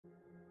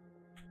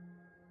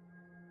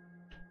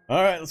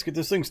Alright, let's get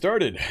this thing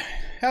started.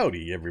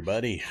 Howdy,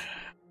 everybody.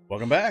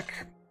 Welcome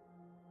back.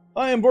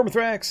 I am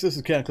Vormithrax, this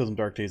is Cataclysm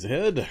Dark Days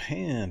Ahead,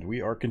 and we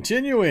are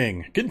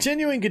continuing.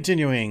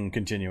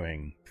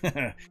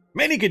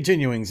 Many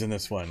continuings in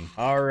this one.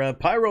 Our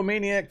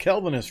Pyromaniac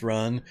Kelvinist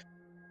run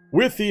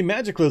with the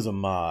Magiclysm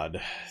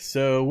Mod.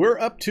 So we're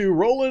up to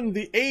rolling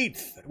the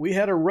 8th. We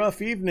had a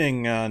rough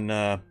evening on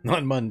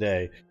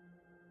Monday.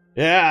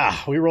 Yeah,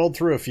 we rolled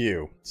through a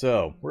few.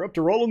 So, we're up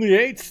to rolling the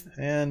 8th,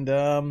 and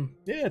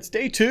yeah, it's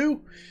day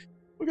 2.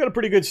 We got a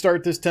pretty good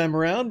start this time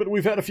around, but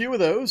we've had a few of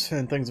those,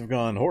 and things have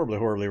gone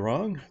horribly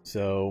wrong.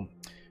 So,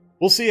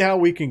 we'll see how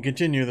we can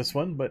continue this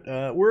one, but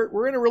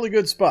we're in a really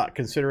good spot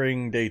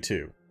considering day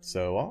 2.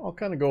 So, I'll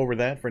kind of go over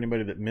that for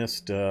anybody that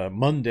missed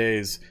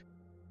Monday's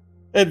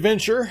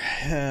adventure.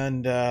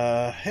 And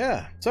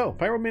yeah, so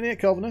Pyromaniac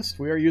Kelvinist,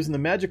 we are using the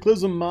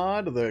Magiclysm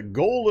Mod. The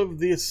goal of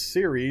this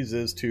series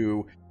is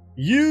to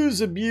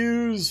use,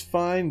 abuse,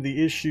 find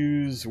the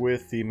issues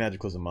with the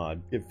Magiclysm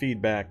Mod. Give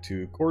feedback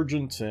to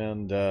Corgent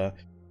and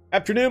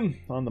Aptronym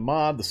on the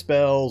mod, the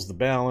spells, the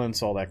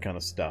balance, all that kind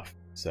of stuff.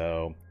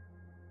 So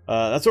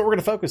that's what we're going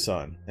to focus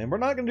on. And we're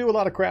not going to do a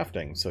lot of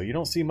crafting, so you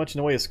don't see much in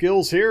the way of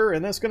skills here,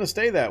 and that's going to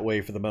stay that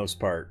way for the most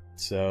part.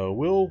 So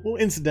we'll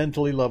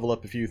incidentally level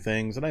up a few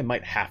things, and I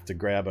might have to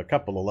grab a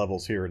couple of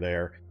levels here or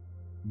there.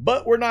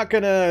 But we're not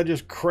going to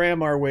just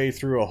cram our way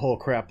through a whole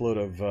crapload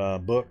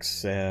of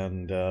books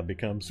and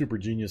become super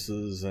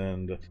geniuses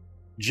and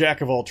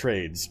jack of all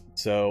trades.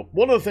 So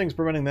one of the things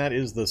preventing that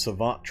is the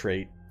Savant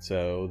trait.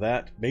 So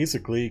that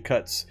basically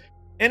cuts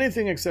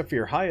anything except for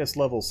your highest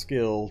level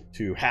skill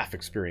to half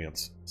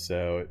experience.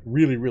 So it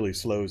really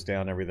slows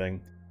down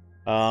everything.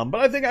 But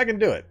I think I can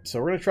do it. So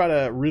we're going to try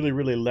to really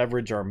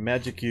leverage our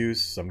magic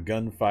use, some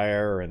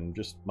gunfire, and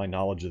just my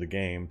knowledge of the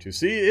game to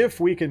see if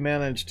we can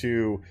manage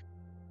to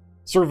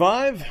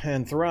survive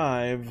and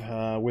thrive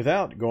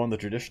without going the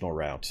traditional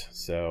route.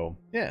 So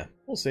yeah,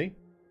 we'll see.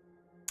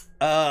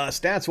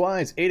 Stats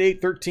wise, 8,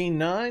 8, 13,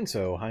 9,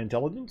 so high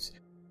intelligence.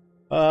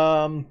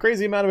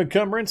 Crazy amount of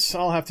encumbrance.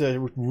 I'll have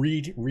to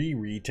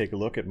take a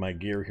look at my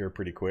gear here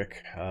pretty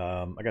quick.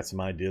 I got some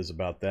ideas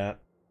about that.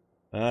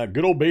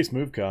 Good old base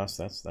move cost.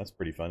 That's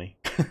pretty funny.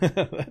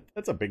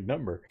 That's a big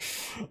number.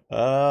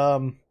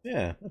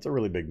 Yeah, that's a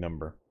really big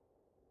number.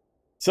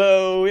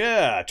 So,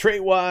 yeah,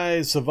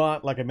 trait-wise,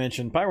 Savant, like I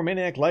mentioned,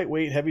 Pyromaniac,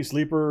 lightweight, heavy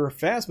sleeper,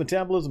 fast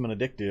metabolism, and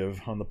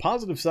addictive. On the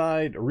positive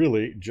side,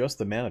 really, just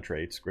the mana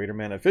traits. Greater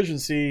mana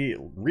efficiency,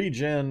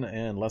 regen,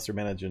 and lesser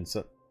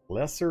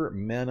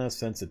mana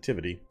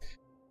sensitivity.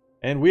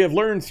 And we have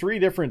learned 3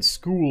 different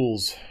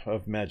schools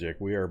of magic.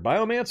 We are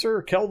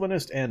Biomancer,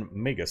 Kelvinist, and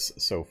Magus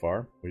so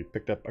far. We've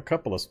picked up a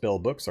couple of spell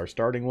books, our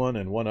starting one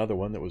and one other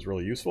one that was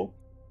really useful.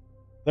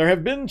 There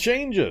have been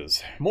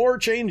changes, more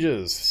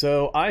changes,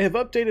 so I have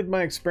updated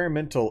my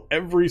experimental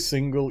every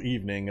single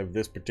evening of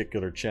this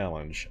particular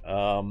challenge.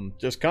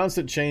 Just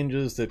constant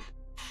changes that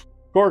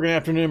Co.Ag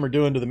Soundpack are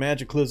doing to the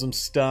Magiclysm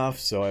stuff,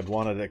 so I've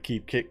wanted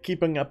to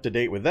keeping up to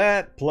date with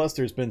that. Plus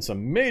there's been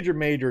some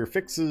major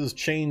fixes,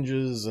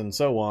 changes, and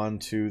so on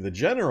to the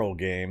general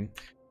game.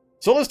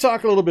 So let's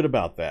talk a little bit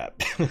about that.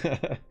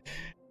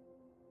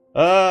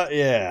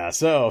 Yeah,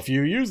 so if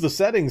you use the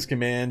settings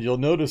command, you'll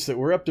notice that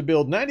we're up to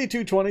build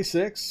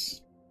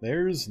 9226.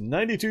 There's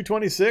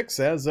 9226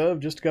 as of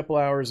just a couple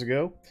hours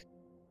ago.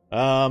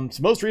 It's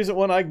the most recent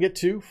one I can get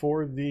to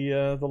for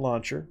the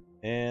launcher.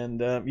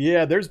 And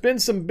yeah, there's been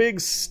some big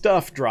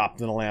stuff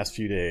dropped in the last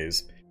few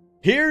days.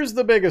 Here's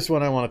the biggest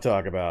one I want to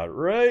talk about,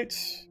 right?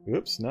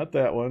 Oops, not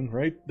that one,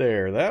 right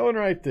there. That one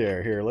right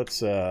there. Here,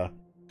 let's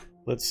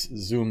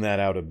zoom that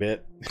out a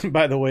bit.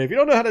 By the way, if you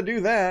don't know how to do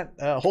that,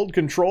 hold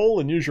Control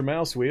and use your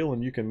mouse wheel,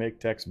 and you can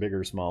make text bigger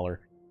or smaller.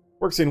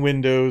 Works in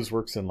Windows,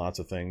 works in lots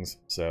of things.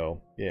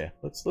 So yeah,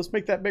 let's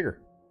make that bigger.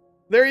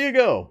 There you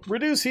go.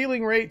 Reduce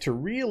healing rate to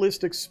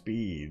realistic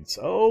speeds.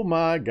 Oh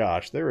my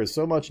gosh, there is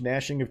so much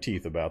gnashing of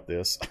teeth about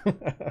this.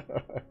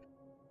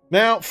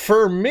 Now,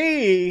 for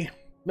me,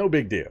 no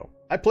big deal.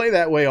 I play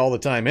that way all the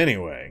time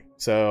anyway.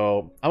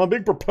 So I'm a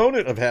big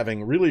proponent of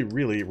having really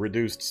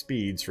reduced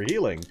speeds for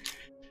healing.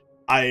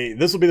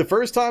 This will be the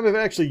first time I've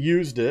actually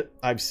used it.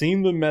 I've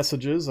seen the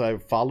messages.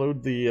 I've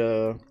followed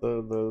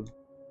the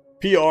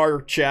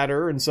PR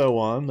chatter and so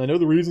on. I know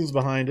the reasons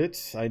behind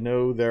it. I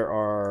know there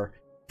are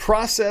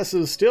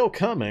processes still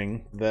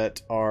coming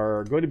that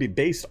are going to be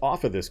based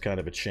off of this kind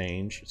of a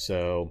change.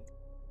 So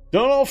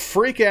don't all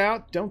freak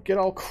out. Don't get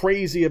all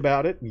crazy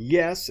about it.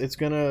 Yes, it's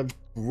going to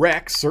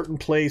wreck certain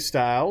play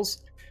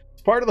styles.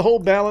 It's part of the whole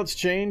balance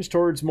change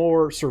towards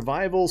more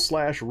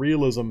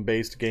survival/realism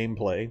based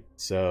gameplay.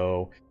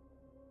 So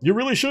you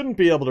really shouldn't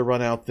be able to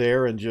run out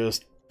there and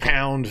just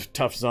pound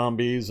tough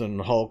zombies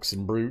and hulks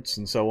and brutes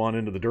and so on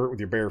into the dirt with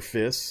your bare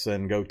fists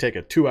and go take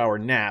a 2-hour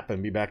nap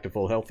and be back to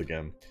full health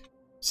again.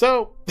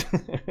 So,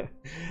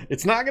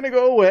 it's not going to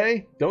go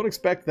away. Don't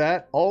expect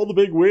that. All the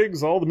big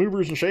wigs, all the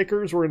movers and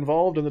shakers were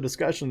involved in the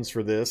discussions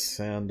for this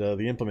and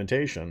the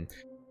implementation.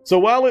 So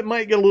while it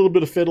might get a little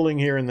bit of fiddling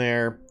here and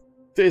there,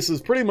 this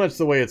is pretty much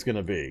the way it's going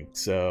to be.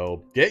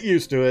 So get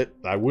used to it.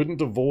 I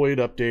wouldn't avoid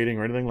updating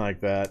or anything like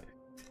that.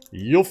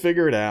 You'll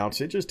figure it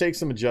out. It just takes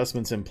some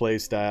adjustments in play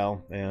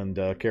style and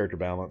character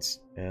balance.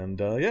 And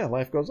yeah,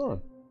 life goes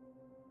on.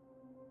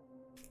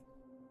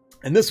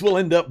 And this will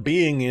end up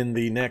being in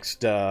the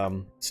next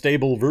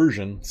stable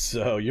version,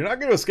 so you're not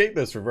going to escape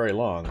this for very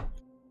long.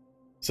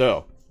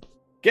 So,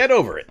 get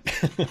over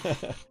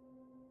it.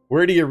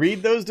 Where do you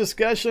read those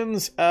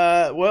discussions?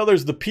 Well,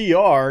 there's the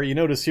PR. You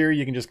notice here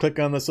you can just click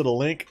on this little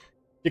link.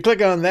 You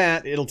click on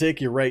that, it'll take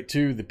you right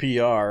to the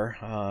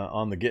PR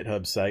on the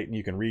GitHub site, and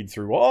you can read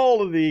through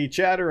all of the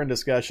chatter and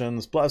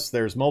discussions. Plus,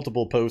 there's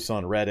multiple posts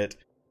on Reddit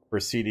for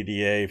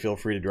CDDA. Feel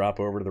free to drop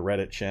over to the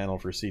Reddit channel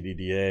for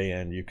CDDA,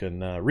 and you can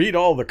read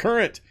all the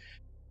current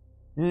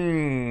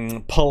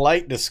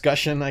polite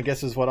discussion, I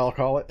guess is what I'll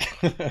call it.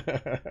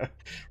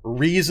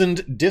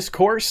 Reasoned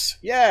discourse.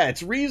 Yeah,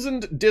 it's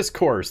reasoned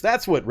discourse.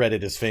 That's what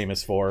Reddit is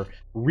famous for.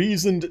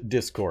 Reasoned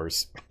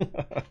discourse.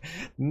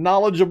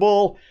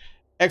 Knowledgeable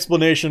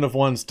explanation of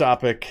one's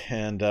topic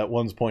and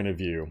one's point of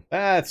view.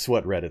 That's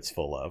what Reddit's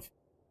full of.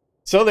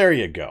 So there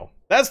you go.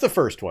 That's the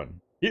first one.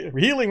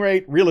 Healing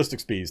rate, realistic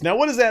speeds. Now,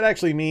 what does that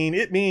actually mean?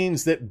 It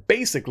means that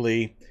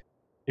basically,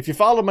 if you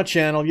follow my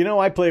channel, you know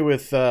I play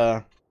with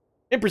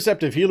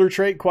imperceptive healer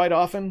trait quite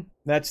often.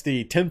 That's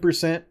the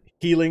 10%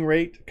 healing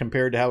rate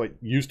compared to how it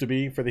used to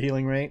be for the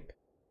healing rate.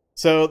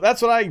 So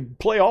that's what I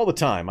play all the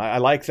time. I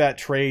like that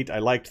trait. I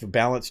liked the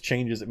balance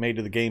changes it made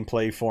to the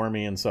gameplay for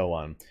me and so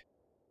on.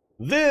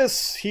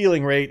 This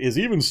healing rate is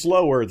even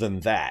slower than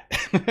that.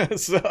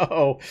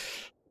 So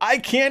I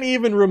can't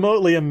even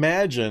remotely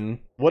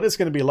imagine what it's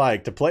going to be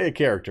like to play a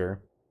character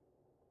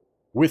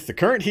with the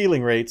current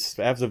healing rates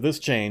as of this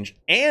change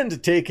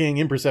and taking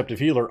imperceptive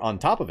healer on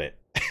top of it.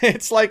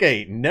 It's like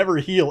a never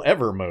heal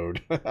ever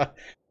mode.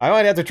 I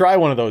might have to try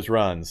one of those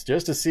runs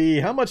just to see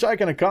how much I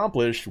can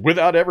accomplish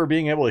without ever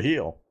being able to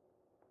heal.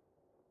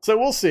 So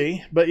we'll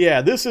see. But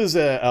yeah, this is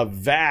a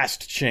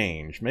vast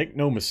change. Make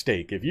no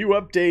mistake. If you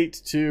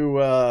update to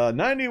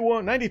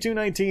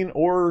 92.19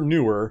 or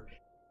newer,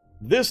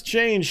 this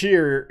change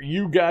here,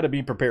 you got to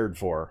be prepared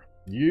for.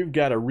 You've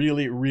got to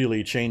really,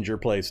 really change your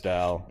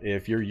playstyle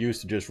if you're used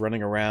to just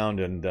running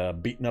around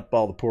and beating up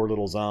all the poor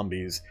little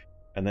zombies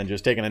and then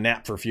just taking a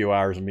nap for a few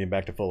hours and being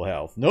back to full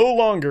health. No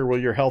longer will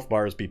your health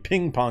bars be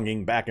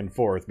ping-ponging back and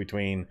forth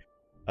between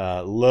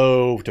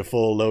low to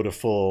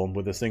full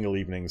with a single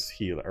evening's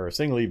heal or a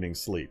single evening's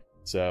sleep.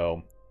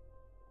 So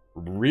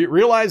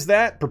realize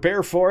that,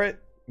 prepare for it,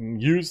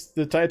 use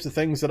the types of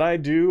things that I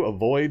do,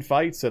 avoid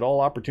fights at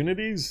all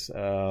opportunities,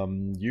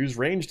 use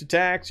ranged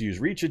attacks, use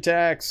reach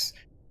attacks,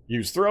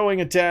 use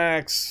throwing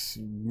attacks,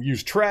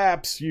 use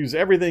traps, use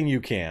everything you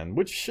can,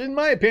 which in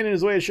my opinion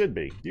is the way it should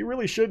be. You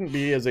really shouldn't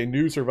be, as a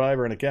new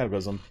survivor in a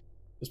Cataclysm,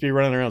 just be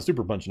running around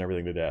super punching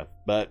everything to death.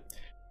 But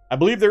I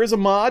believe there is a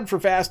mod for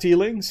fast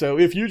healing, so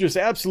if you just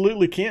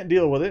absolutely can't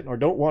deal with it or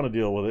don't want to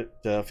deal with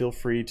it, feel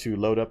free to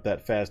load up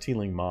that fast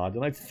healing mod,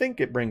 and I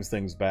think it brings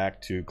things back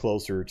to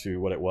closer to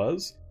what it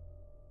was.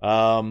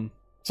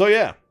 So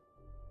yeah.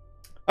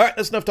 Alright,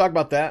 that's enough talk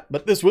about that,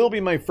 but this will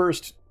be my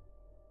first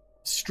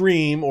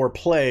stream or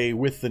play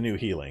with the new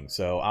healing,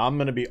 so I'm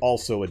going to be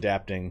also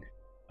adapting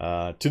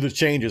to the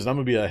changes. I'm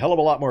going to be a hell of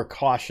a lot more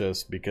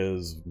cautious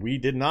because we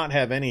did not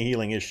have any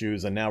healing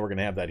issues, and now we're going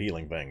to have that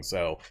healing thing,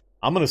 so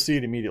I'm going to see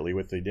it immediately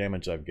with the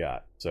damage I've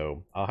got.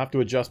 So I'll have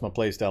to adjust my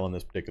playstyle in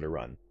this particular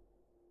run.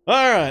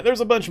 Alright,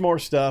 there's a bunch more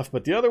stuff,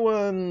 but the other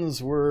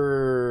ones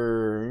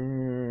were...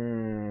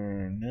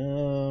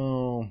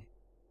 no...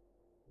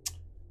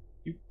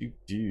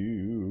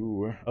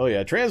 Oh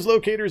yeah,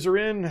 translocators are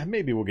in.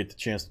 Maybe we'll get the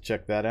chance to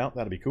check that out.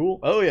 That'll be cool.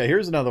 Oh yeah,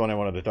 here's another one I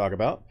wanted to talk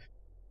about.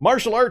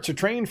 Martial arts are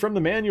trained from the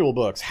manual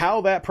books.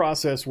 How that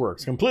process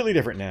works. Completely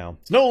different now.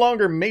 It's no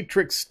longer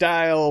Matrix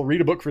style,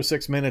 read a book for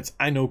 6 minutes,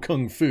 I know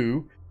Kung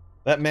Fu.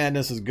 That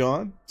madness is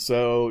gone.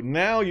 So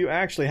now you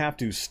actually have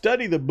to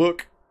study the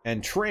book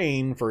and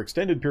train for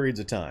extended periods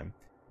of time.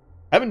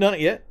 I haven't done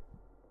it yet.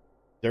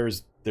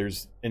 There's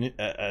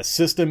a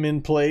system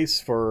in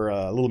place for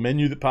a little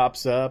menu that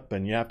pops up,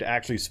 and you have to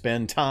actually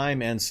spend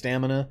time and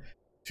stamina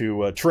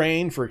to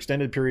train for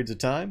extended periods of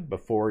time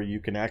before you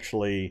can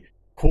actually,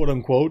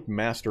 quote-unquote,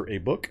 master a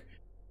book.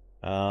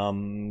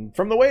 From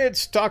the way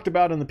it's talked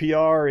about in the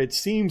PR, it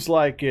seems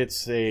like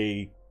it's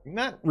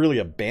not really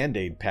a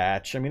band-aid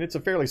patch. I mean, it's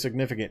a fairly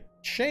significant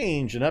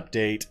change and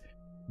update,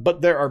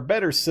 but there are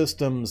better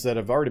systems that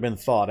have already been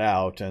thought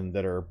out and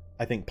that are,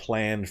 I think,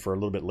 planned for a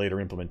little bit later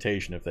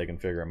implementation if they can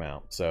figure them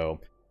out. So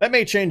that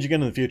may change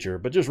again in the future,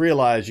 but just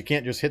realize you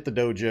can't just hit the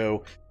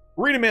dojo,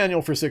 read a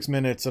manual for 6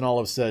 minutes, and all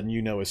of a sudden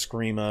you know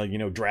Eskrima, you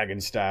know Dragon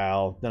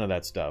style, none of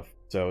that stuff.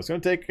 So it's going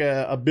to take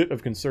a bit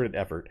of concerted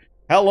effort.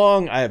 How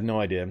long? I have no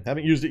idea.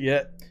 Haven't used it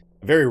yet.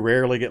 I very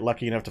rarely get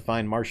lucky enough to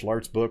find martial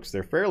arts books.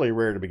 They're fairly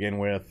rare to begin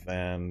with,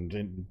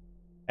 and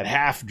at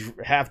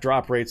half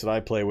drop rates that I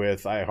play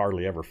with, I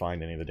hardly ever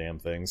find any of the damn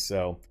things.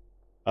 So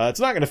it's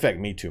not going to affect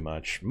me too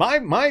much.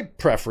 My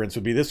preference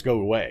would be this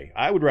go away.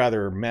 I would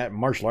rather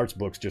martial arts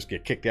books just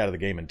get kicked out of the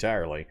game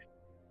entirely.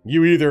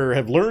 You either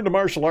have learned a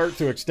martial art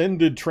through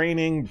extended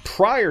training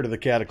prior to the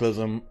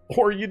Cataclysm,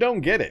 or you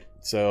don't get it.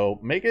 So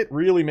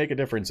really make a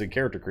difference in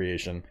character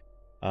creation.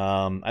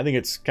 I think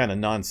it's kind of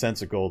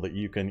nonsensical that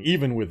you can,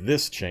 even with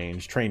this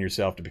change, train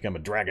yourself to become a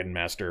Dragon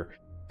Master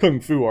Kung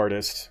Fu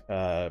artist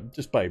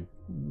just by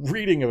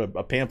reading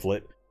a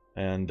pamphlet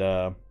and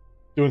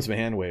doing some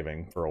hand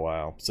waving for a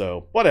while.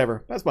 So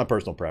whatever, that's my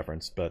personal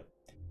preference, but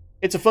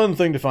it's a fun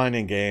thing to find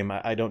in game.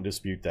 I don't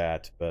dispute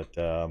that, but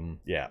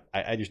yeah,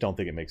 I just don't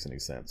think it makes any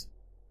sense.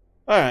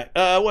 All right,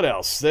 what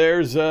else?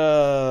 There's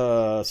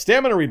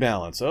stamina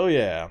rebalance. Oh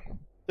yeah,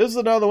 this is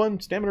another one.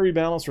 Stamina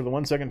rebalance for the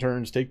 1 second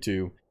turns, take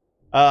 2.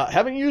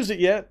 Haven't used it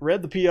yet.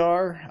 Read the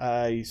PR.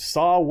 I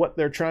saw what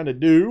they're trying to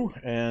do,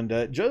 and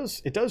it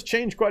does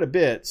change quite a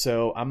bit.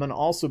 So I'm gonna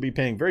also be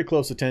paying very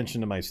close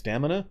attention to my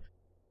stamina,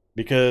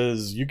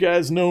 because you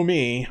guys know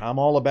me. I'm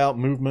all about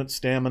movement,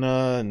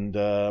 stamina, and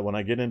when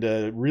I get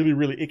into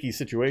really icky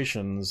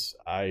situations,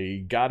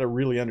 I gotta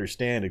really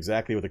understand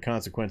exactly what the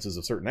consequences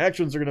of certain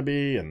actions are gonna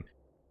be, and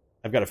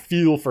I've got a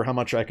feel for how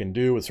much I can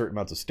do with certain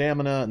amounts of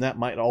stamina, and that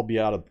might all be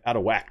out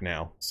of whack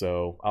now.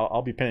 So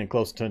I'll be paying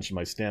close attention to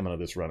my stamina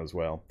this run as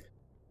well.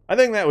 I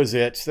think that was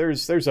it.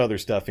 There's other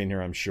stuff in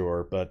here, I'm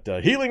sure, but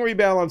healing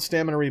rebalance,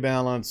 stamina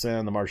rebalance,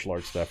 and the martial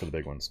arts stuff are the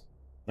big ones.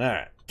 All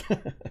right.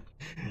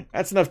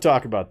 That's enough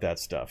talk about that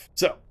stuff.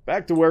 So,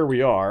 back to where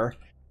we are.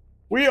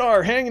 We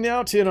are hanging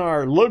out in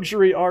our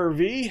luxury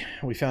RV.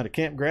 We found a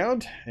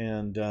campground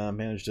and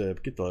managed to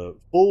get the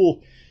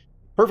full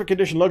perfect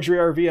condition luxury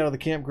RV out of the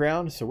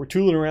campground. So we're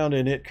tooling around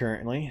in it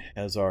currently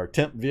as our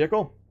temp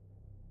vehicle.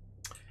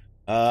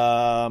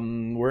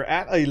 We're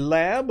at a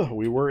lab.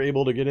 We were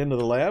able to get into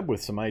the lab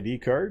with some ID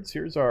cards.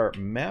 Here's our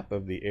map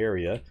of the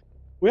area.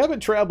 We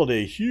haven't traveled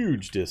a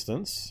huge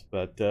distance,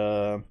 but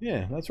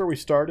yeah, that's where we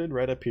started,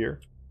 right up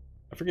here.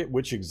 I forget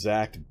which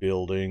exact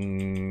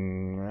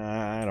building.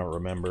 I don't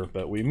remember,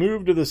 but we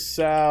moved to the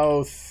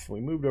south. We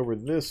moved over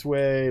this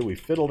way. We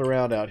fiddled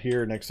around out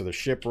here next to the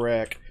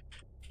shipwreck.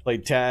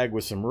 Played tag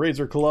with some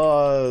razor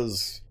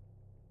claws.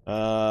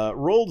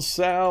 Rolled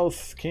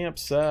south,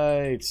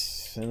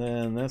 campsites, and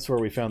then that's where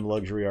we found the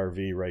luxury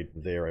RV right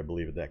there, I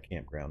believe, at that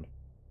campground.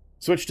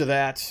 Switched to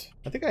that.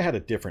 I think I had a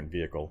different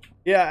vehicle.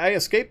 Yeah, I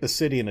escaped the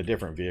city in a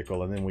different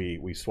vehicle, and then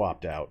we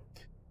swapped out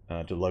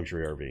to the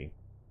luxury RV.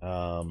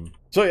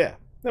 So yeah,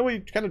 then we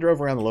kind of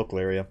drove around the local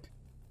area.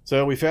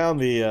 So we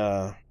found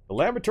the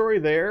laboratory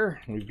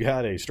there. We've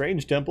got a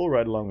strange temple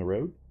right along the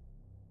road.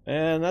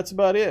 And that's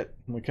about it.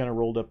 We kind of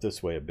rolled up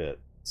this way a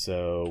bit.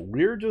 So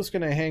we're just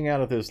going to hang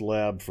out at this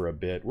lab for a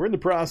bit. We're in the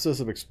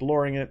process of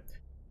exploring it.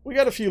 We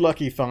got a few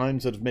lucky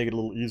finds that have made it a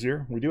little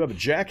easier. We do have a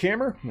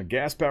jackhammer, a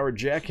gas-powered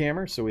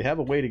jackhammer, so we have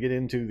a way to get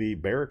into the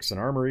barracks and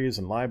armories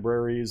and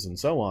libraries and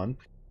so on.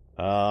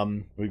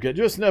 We've got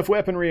just enough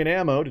weaponry and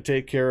ammo to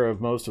take care of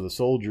most of the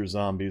soldier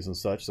zombies and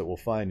such that we'll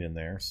find in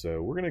there,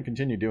 so we're going to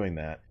continue doing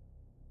that.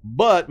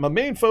 But my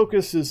main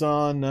focus is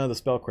on the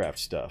spellcraft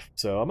stuff,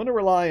 so I'm going to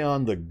rely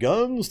on the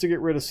guns to get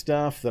rid of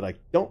stuff that I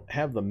don't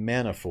have the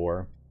mana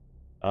for.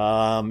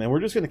 And we're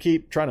just going to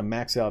keep trying to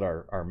max out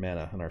our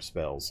mana and our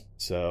spells.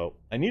 So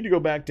I need to go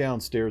back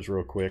downstairs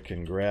real quick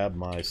and grab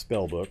my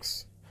spell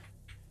books.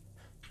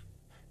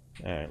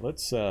 Alright,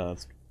 let's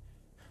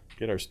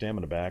get our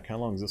stamina back. How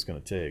long is this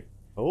going to take?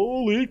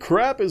 Holy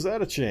crap, is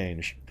that a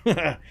change?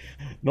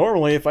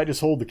 Normally, if I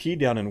just hold the key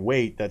down and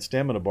wait, that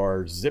stamina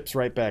bar zips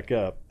right back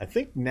up. I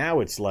think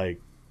now it's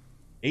like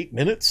 8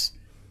 minutes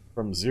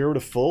from 0 to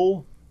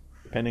full,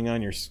 depending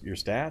on your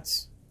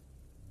stats.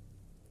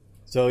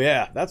 So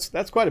yeah,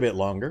 that's quite a bit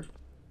longer.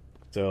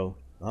 So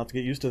I'll have to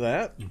get used to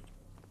that.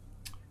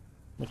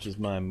 Much is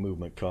my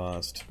movement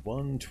cost?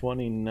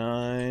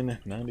 129,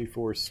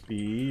 94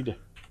 speed.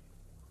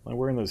 Am I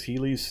wearing those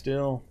Heelys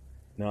still?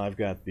 No, I've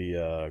got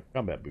the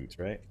combat boots,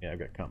 right? Yeah, I've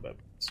got combat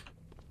boots.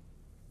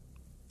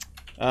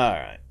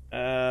 Alright.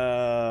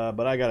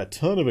 But I got a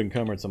ton of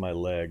encumbrance on my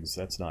legs.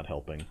 That's not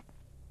helping.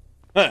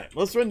 Alright,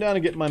 let's run down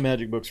and get my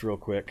magic books real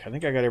quick. I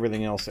think I got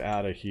everything else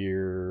out of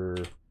here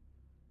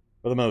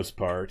for the most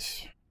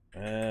part.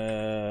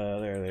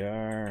 There they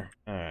are.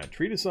 Alright,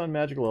 Treatise on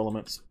Magical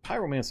Elements,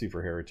 Pyromancy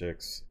for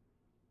Heretics.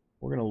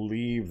 We're going to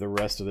leave the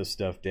rest of this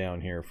stuff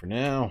down here for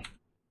now.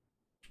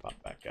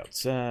 Pop back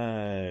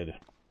outside.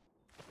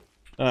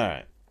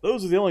 Alright,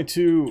 those are the only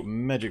 2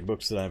 magic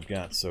books that I've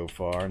got so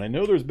far, and I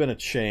know there's been a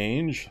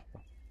change.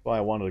 That's why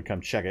I wanted to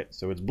come check it.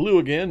 So it's blue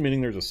again,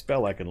 meaning there's a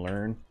spell I can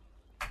learn.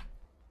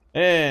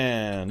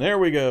 And there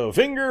we go.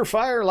 Finger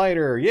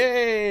Firelighter.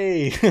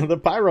 Yay! The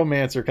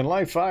Pyromancer can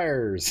light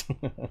fires.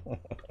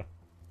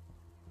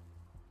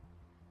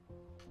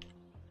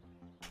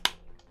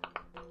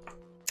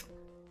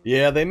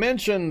 Yeah, they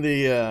mentioned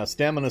the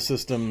stamina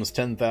systems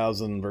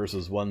 10,000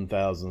 versus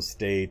 1,000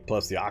 state,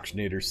 plus the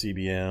Auctioneator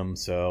CBM.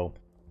 So,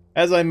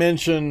 as I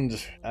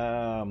mentioned,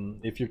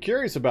 if you're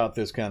curious about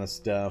this kind of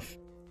stuff,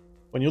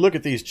 when you look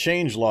at these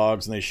change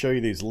logs and they show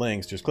you these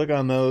links, just click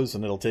on those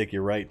and it'll take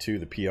you right to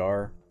the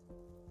PR.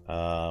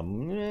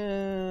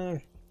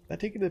 Did that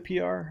take you to the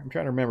PR? I'm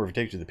trying to remember if it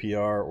takes you to the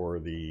PR or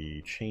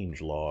the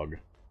change log.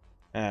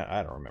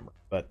 I don't remember.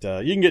 But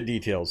you can get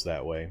details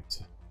that way.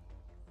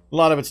 A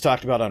lot of it's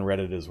talked about on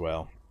Reddit as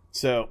well.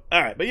 So,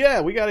 alright, but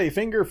yeah, we got a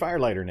finger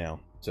firelighter now.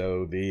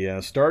 So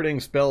the starting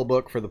spell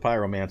book for the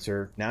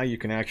Pyromancer, now you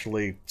can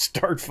actually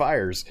start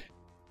fires.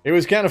 It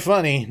was kind of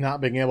funny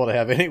not being able to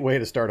have any way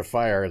to start a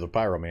fire as a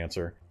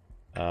Pyromancer.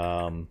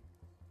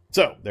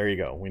 So, there you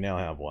go. We now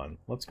have one.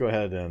 Let's go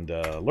ahead and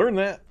learn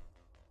that.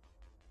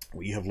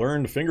 We have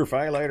learned finger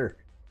firelighter.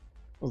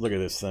 Let's look at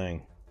this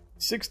thing.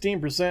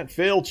 16%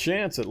 fail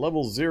chance at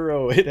level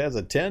 0. It has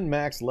a 10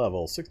 max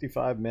level,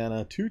 65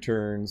 mana, 2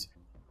 turns.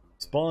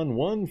 Spawn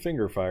 1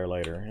 finger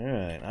firelighter.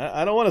 Alright,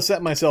 I don't want to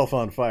set myself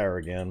on fire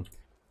again.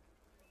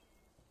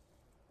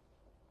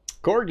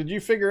 Korg, did you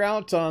figure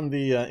out on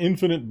the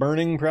infinite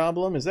burning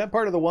problem? Is that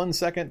part of the 1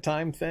 second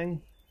time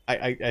thing?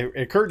 It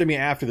occurred to me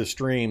after the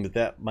stream that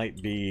that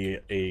might be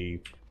a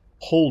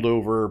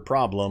holdover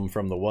problem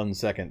from the 1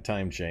 second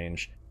time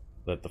change.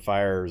 That the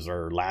fires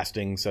are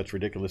lasting such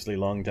ridiculously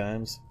long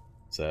times.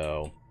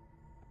 So,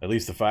 at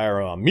least the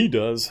fire on me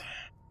does.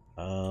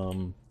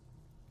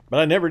 But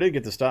I never did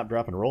get to stop,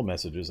 drop, and roll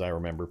messages, I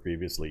remember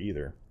previously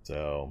either.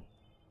 So,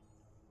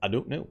 I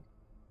don't know.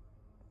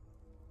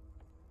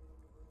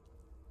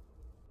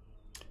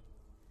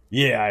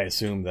 Yeah, I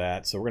assumed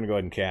that. So we're going to go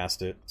ahead and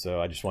cast it. So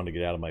I just wanted to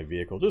get out of my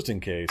vehicle just in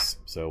case.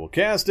 So we'll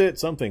cast it.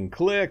 Something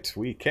clicked.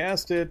 We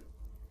cast it.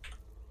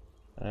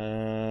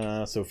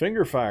 So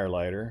finger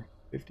firelighter.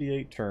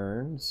 58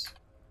 turns.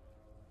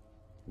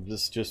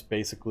 This just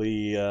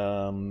basically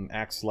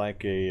acts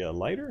like a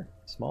lighter.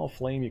 Small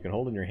flame you can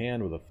hold in your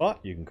hand with a thought.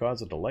 You can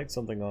cause it to light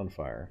something on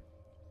fire.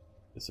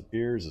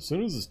 Disappears as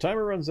soon as this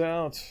timer runs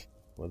out.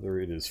 Whether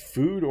it is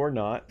food or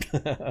not.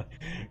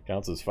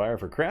 Counts as fire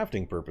for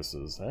crafting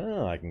purposes.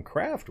 Ah, I can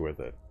craft with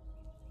it.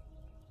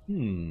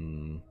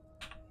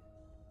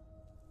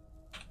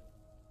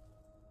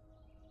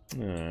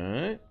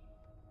 Alright.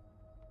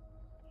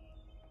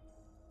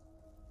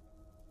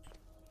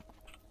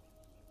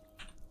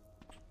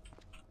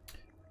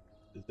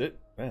 Is it?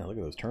 Man, look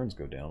at those turns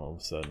go down all of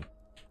a sudden.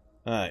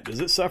 Alright, does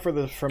it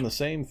suffer from the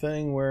same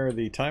thing where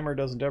the timer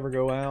doesn't ever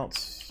go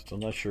out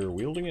unless you're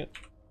wielding it?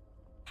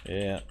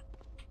 Yeah.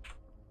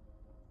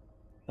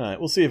 Alright,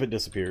 we'll see if it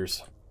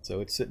disappears. So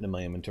it's sitting in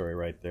my inventory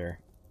right there.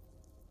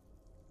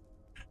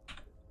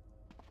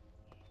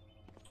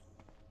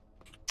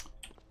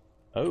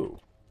 Oh.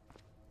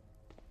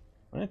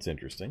 That's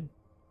interesting.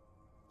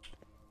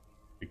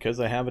 Because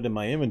I have it in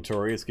my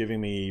inventory, it's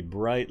giving me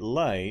bright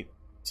light.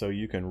 So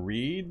you can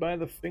read by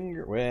the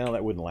finger. Well,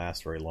 that wouldn't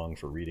last very long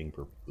for reading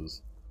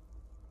purposes.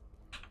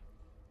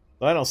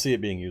 So I don't see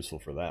it being useful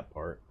for that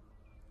part.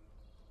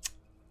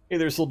 Hey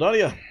there,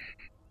 Soldadia.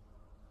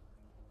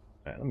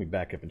 Alright, let me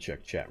back up and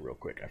check chat real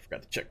quick. I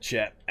forgot to check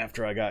chat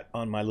after I got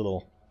on my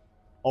little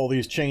all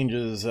these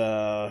changes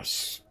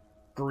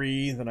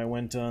spree that I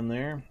went on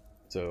there.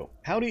 So,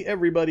 howdy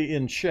everybody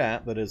in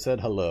chat that has said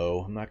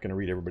hello. I'm not going to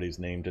read everybody's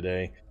name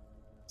today.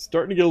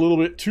 Starting to get a little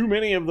bit too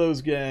many of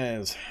those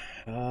guys.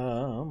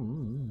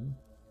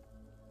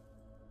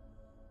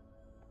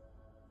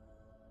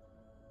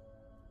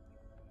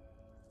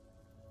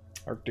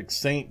 Arctic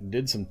Saint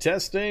did some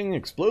testing.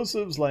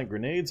 Explosives like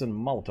grenades and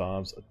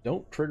Molotovs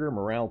don't trigger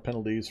morale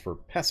penalties for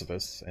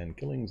pacifists and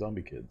killing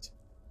zombie kids.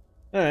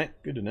 Alright,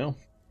 good to know.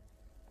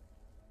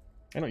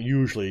 I don't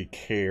usually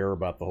care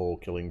about the whole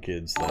killing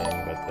kids thing,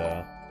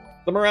 but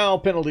the morale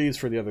penalties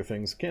for the other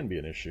things can be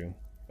an issue,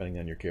 depending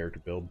on your character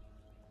build.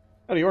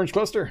 Howdy, Orange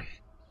Cluster!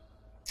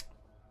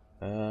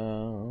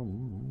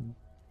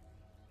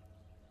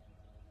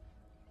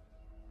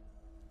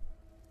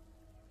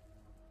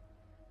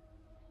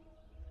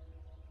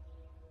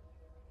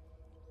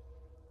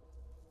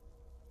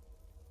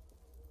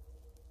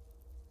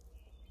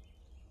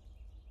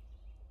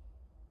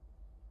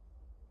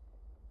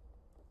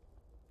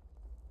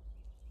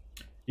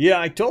 Yeah,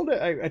 I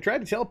tried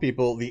to tell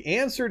people the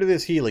answer to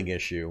this healing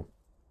issue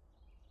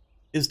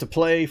is to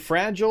play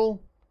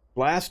fragile,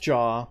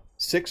 glassjaw,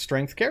 6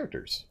 strength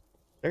characters.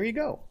 There you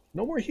go.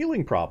 No more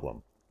healing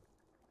problem.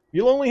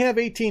 You'll only have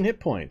 18 hit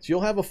points.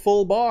 You'll have a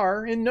full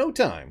bar in no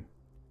time.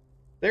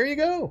 There you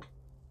go.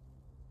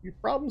 Your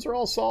problems are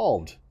all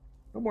solved.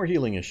 No more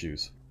healing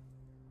issues.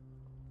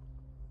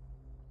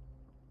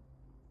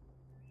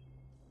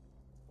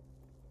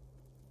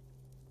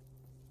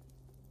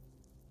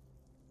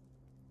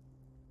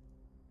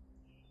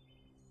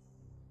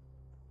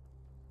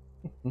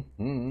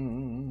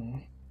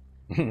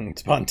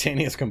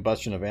 Spontaneous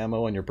combustion of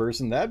ammo on your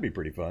person, that'd be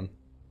pretty fun.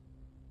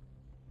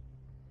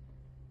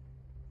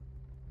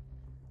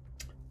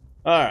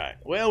 Alright,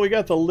 well, we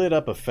got the lit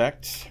up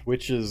effect,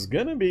 which is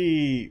gonna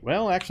be...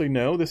 Well, actually,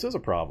 no, this is a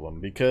problem,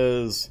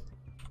 because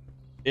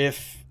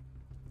if...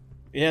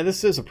 Yeah,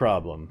 this is a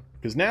problem,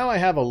 because now I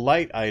have a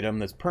light item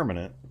that's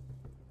permanent.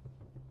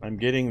 I'm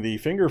getting the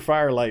finger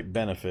firelight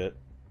benefit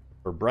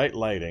for bright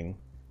lighting,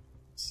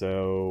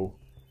 so...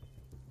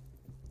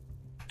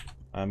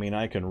 I mean,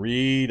 I can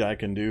read, I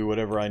can do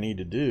whatever I need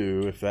to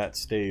do if that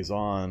stays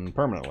on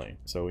permanently.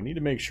 So we need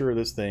to make sure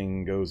this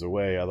thing goes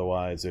away,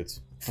 otherwise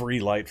it's free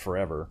light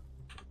forever.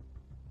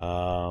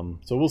 So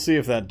we'll see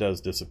if that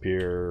does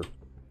disappear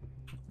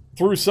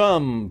through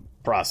some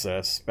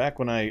process. Back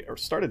when I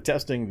started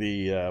testing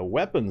the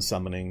weapon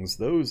summonings,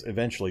 those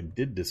eventually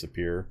did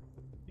disappear,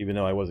 even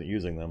though I wasn't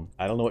using them.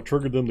 I don't know what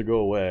triggered them to go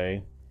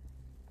away.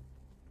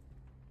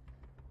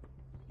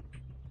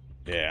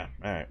 Yeah,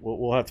 alright,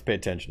 we'll have to pay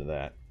attention to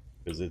that,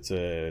 because it's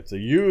a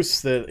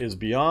use that is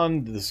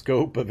beyond the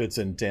scope of its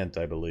intent,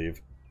 I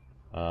believe,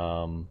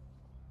 to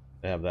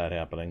have that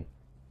happening.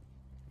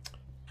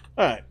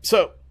 Alright,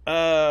 so,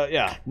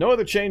 yeah, no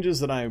other changes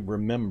that I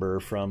remember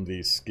from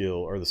the skill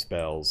or the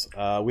spells.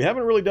 We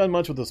haven't really done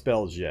much with the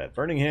spells yet.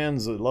 Burning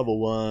Hands at level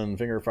 1,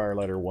 Finger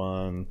Firelighter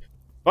 1,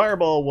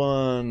 Fireball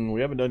 1,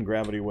 we haven't done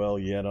Gravity Well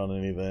yet on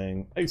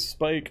anything. Ice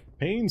Spike,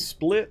 Pain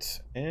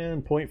Split,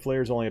 and Point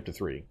Flare's only up to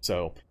 3.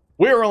 So,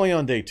 we're only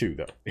on day 2,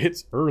 though.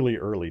 It's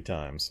early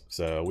times.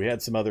 So, we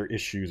had some other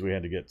issues we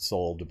had to get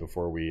solved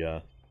before we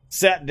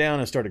sat down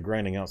and started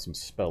grinding out some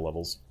spell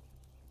levels.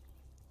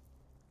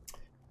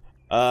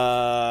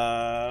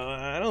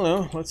 I don't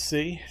know. Let's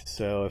see.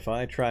 So if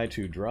I try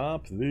to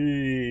drop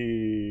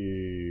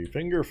the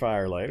Finger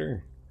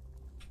Firelighter,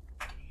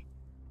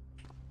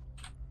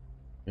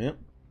 yep,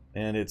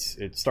 and it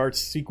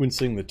starts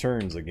sequencing the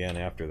turns again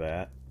after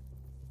that.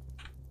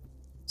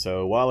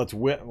 So while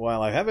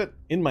I have it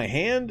in my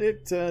hand,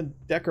 it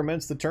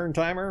decrements the turn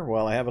timer.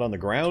 While I have it on the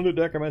ground, it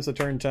decrements the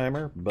turn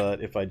timer.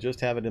 But if I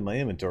just have it in my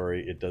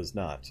inventory, it does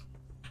not.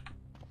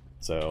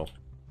 So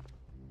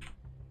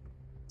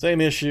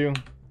same issue,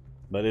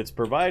 but it's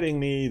providing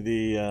me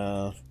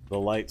the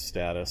light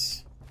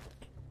status.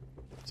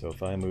 So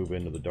if I move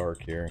into the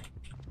dark here,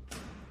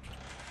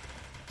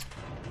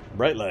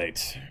 bright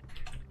light,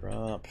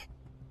 drop,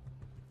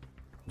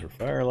 under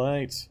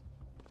firelight.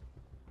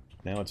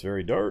 Now it's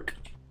very dark.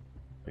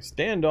 If I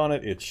stand on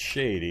it, it's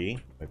shady.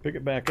 If I pick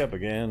it back up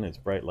again, it's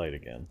bright light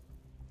again.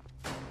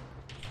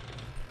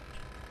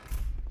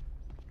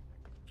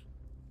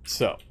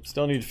 So,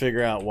 still need to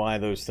figure out why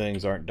those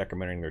things aren't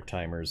decrementing their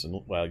timers,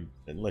 and well,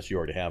 unless you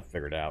already have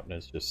figured out, and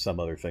it's just some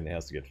other thing that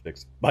has to get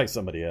fixed by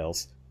somebody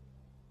else.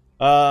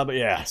 But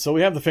yeah, so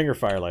we have the Finger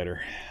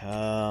Firelighter.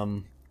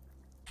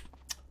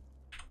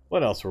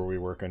 What else were we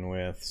working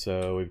with?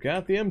 So we've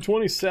got the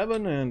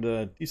M27 and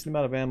a decent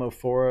amount of ammo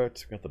for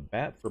it. We've got the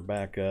bat for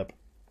backup.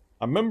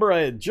 I remember I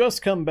had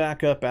just come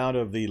back up out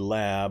of the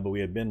lab.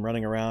 We had been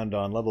running around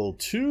on level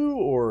 2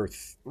 or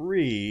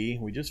 3.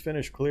 We just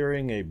finished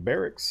clearing a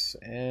barracks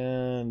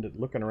and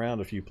looking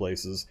around a few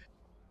places.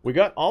 We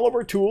got all of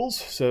our tools.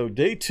 So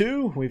day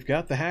 2, we've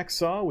got the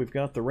hacksaw, we've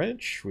got the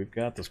wrench, we've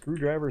got the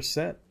screwdriver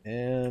set,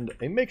 and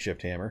a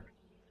makeshift hammer.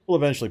 We'll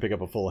eventually pick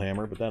up a full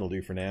hammer, but that'll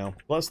do for now.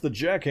 Plus the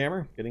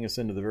jackhammer, getting us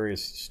into the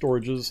various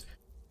storages.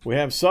 We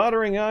have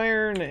soldering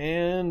iron,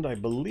 and I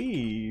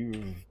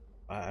believe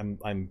I'm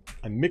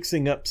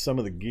mixing up some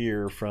of the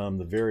gear from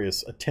the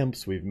various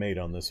attempts we've made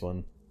on this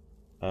one.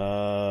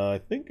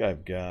 I think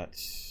I've got,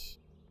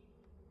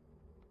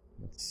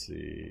 let's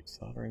see,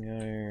 soldering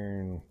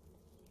iron.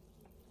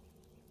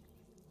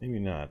 Maybe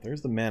not.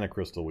 There's the mana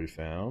crystal we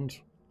found.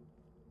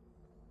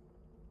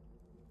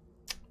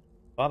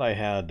 Thought I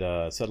had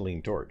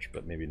acetylene torch,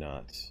 but maybe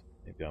not.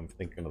 Maybe I'm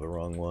thinking of the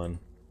wrong one.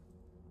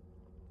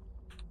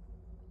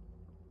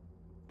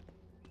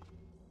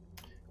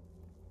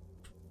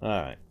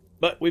 Alright.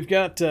 But we've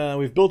built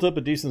up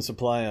a decent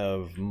supply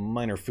of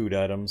minor food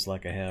items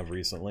like I have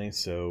recently,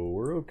 so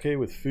we're okay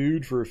with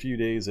food for a few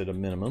days at a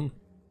minimum.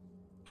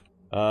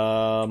 We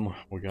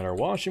got our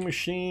washing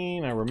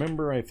machine. I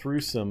remember I threw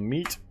some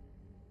meat.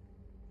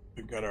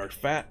 We've got our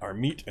fat, our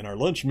meat, and our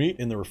lunch meat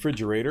in the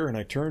refrigerator, and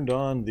I turned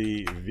on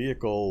the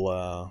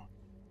vehicle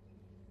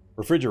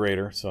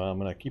refrigerator, so I'm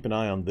going to keep an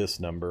eye on this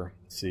number,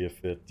 see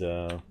if it,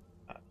 yeah,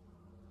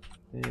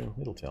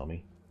 it'll tell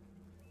me.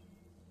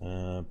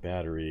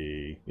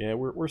 Battery, yeah,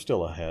 we're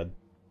still ahead.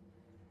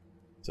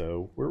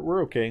 So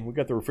we're okay. We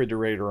got the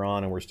refrigerator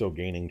on and we're still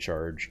gaining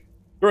charge.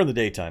 During the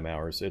daytime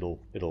hours, it'll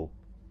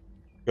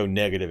go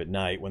negative at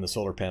night when the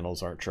solar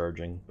panels aren't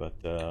charging, but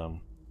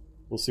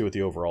we'll see what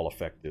the overall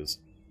effect is.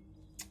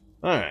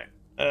 Alright,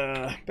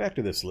 back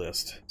to this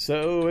list.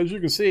 So as you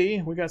can see,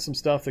 we got some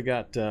stuff that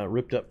got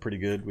ripped up pretty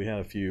good. We had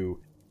a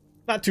few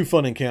not too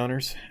fun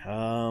encounters.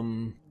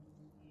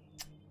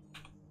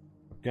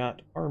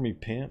 Got army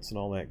pants and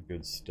all that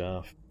good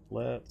stuff.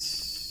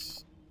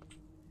 Let's...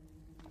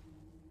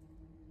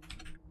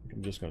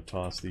 I'm just going to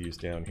toss these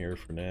down here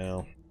for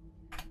now.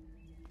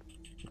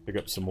 Pick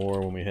up some more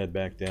when we head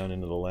back down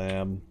into the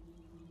lab.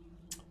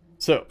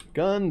 So,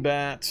 gun,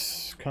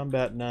 bat,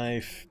 combat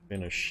knife,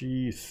 in a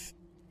sheath.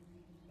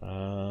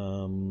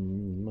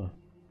 30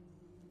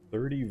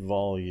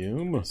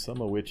 volume, some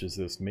of which is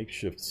this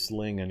makeshift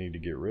sling I need to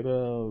get rid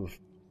of.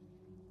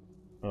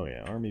 Oh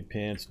yeah, army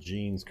pants,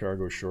 jeans,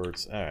 cargo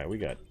shorts. Alright, we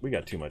got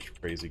too much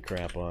crazy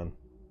crap on.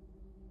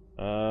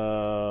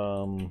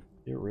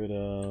 Get rid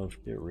of.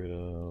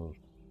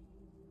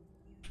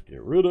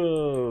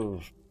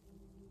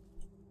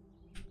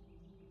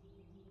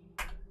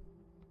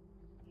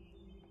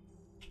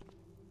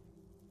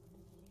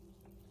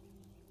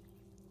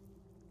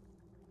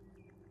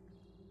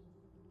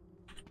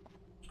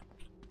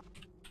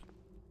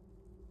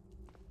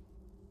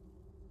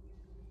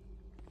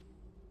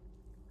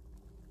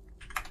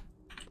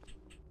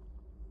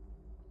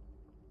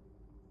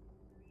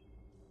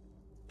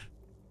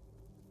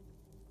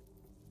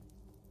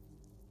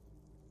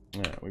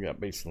 Yeah, we got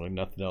basically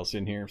nothing else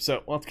in here.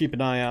 So we'll have to keep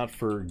an eye out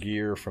for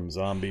gear from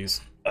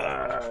zombies.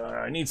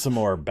 I need some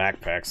more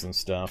backpacks and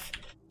stuff.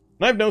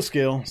 And I have no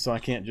skill, so I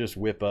can't just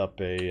whip up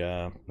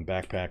a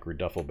backpack or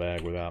duffel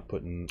bag without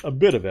putting a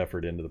bit of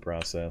effort into the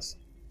process.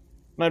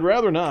 And I'd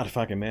rather not if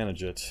I can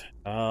manage it.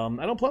 I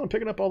don't plan on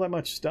picking up all that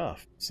much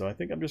stuff, so I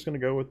think I'm just going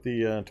to go with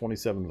the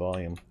 27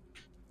 volume.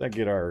 That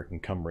get our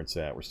encumbrance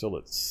at. We're still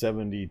at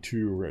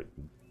 72, we're at,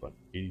 what,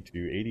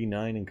 82,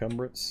 89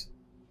 encumbrance.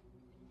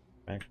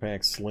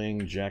 Backpack,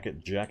 sling,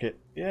 jacket.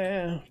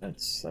 Yeah,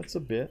 that's a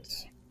bit.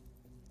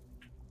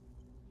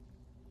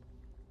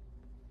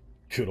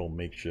 Good old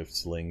makeshift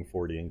sling,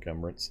 40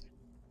 encumbrance.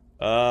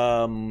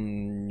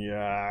 Yarg.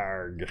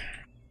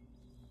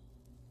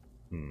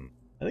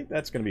 I think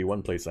that's going to be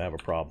one place I have a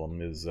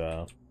problem, is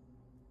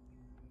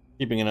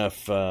keeping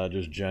enough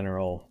just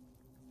general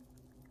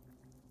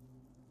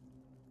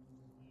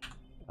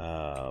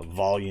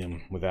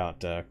volume without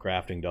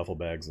crafting duffel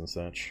bags and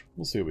such.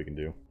 We'll see what we can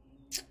do.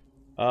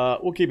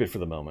 We'll keep it for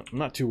the moment. I'm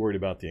not too worried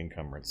about the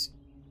encumbrance.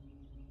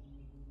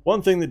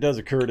 One thing that does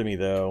occur to me,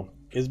 though,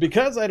 is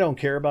because I don't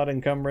care about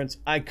encumbrance,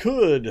 I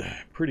could,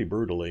 pretty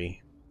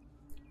brutally,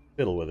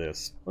 fiddle with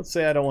this. Let's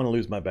say I don't want to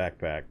lose my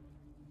backpack.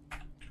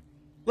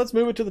 Let's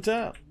move it to the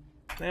top.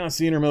 Now it's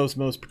the innermost,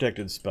 most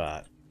protected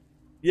spot.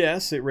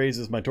 Yes, it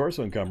raises my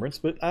torso encumbrance,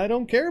 but I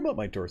don't care about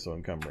my torso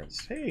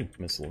encumbrance. Hey,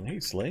 Missile. Hey,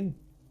 Sling.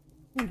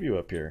 Move you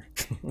up here.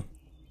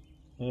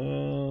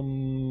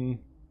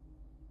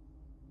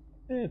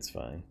 It's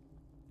fine.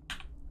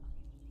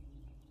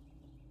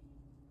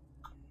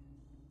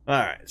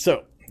 Alright,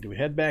 so, do we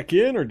head back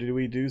in, or do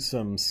we do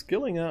some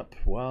skilling up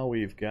while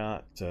we've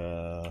got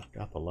the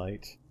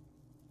light?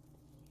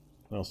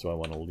 What else do I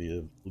want to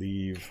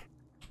leave?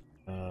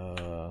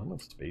 How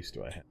much space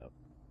do I have?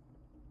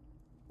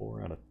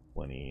 4 out of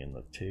 20 in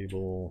the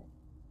table.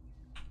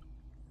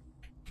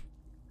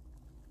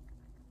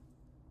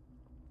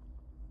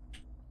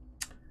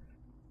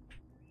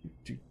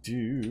 Keep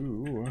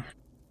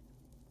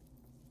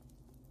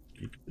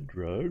the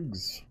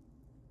drugs.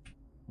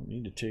 I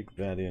need to take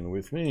that in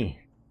with me.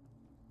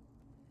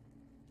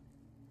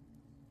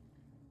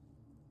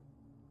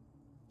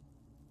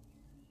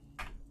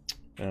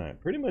 Alright,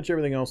 pretty much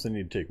everything else I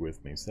need to take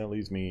with me. So that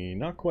leaves me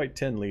not quite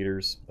 10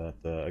 liters, but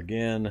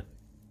again,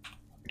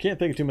 I can't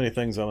think of too many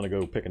things I'm going to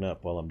go picking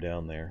up while I'm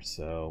down there.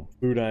 So,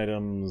 food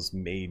items,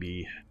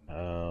 maybe.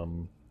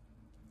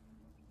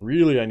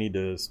 Really, I need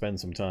to spend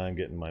some time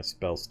getting my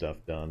spell stuff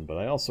done, but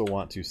I also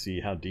want to see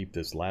how deep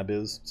this lab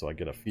is, so I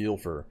get a feel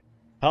for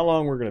how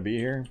long we're going to be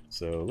here.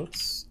 So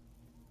let's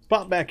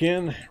pop back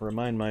in,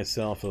 remind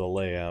myself of the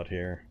layout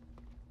here.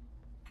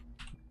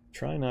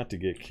 Try not to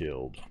get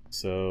killed.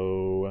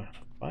 So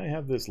if I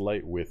have this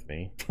light with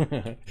me,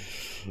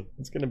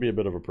 it's going to be a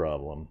bit of a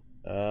problem.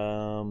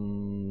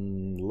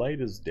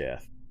 Light is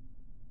death.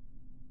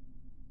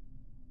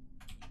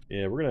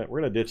 Yeah, we're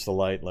gonna ditch the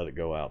light and let it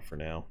go out for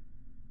now.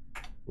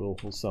 We'll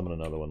summon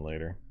another one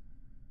later.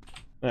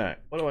 Alright,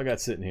 what do I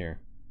got sitting here?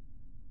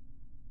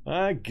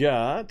 I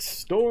got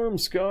Storm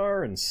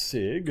Scar and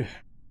Sig.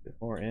 Bit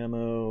more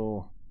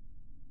ammo.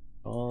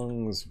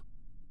 Tongs.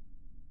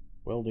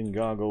 Welding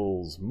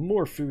goggles.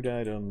 More food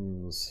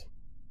items.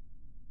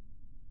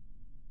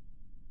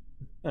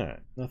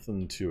 Alright,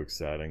 nothing too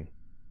exciting.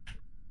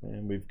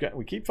 And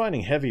we keep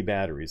finding heavy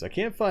batteries. I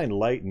can't find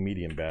light and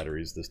medium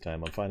batteries this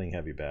time. I'm finding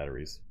heavy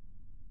batteries.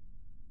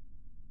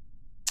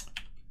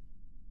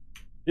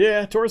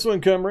 Yeah, torso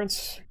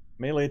encumbrance.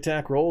 Melee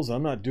attack rolls.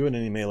 I'm not doing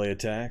any melee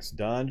attacks.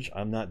 Dodge.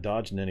 I'm not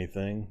dodging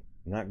anything.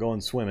 I'm not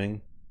going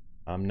swimming.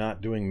 I'm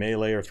not doing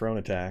melee or thrown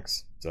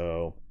attacks.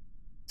 So,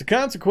 it's a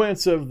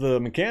consequence of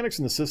the mechanics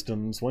and the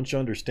systems. Once you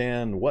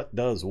understand what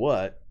does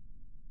what,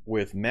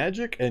 with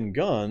magic and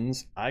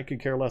guns, I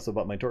could care less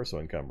about my torso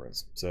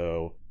encumbrance.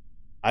 So,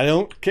 I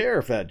don't care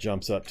if that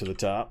jumps up to the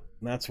top.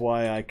 That's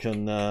why I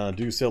can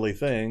do silly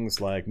things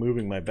like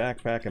moving my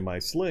backpack and my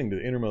sling to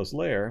the innermost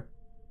layer.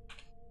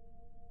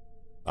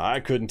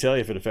 I couldn't tell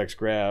you if it affects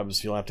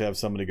grabs. You'll have to have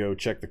somebody go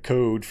check the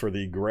code for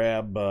the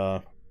grab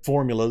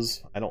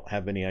formulas. I don't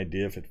have any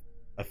idea if it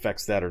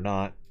affects that or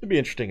not. It'd be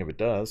interesting if it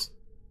does.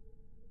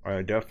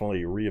 I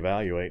definitely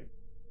reevaluate.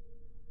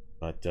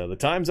 But the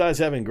times I was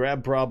having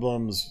grab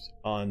problems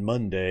on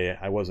Monday,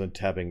 I wasn't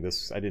having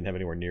this. I didn't have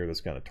anywhere near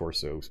this kind of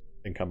torso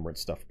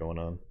encumbrance stuff going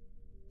on.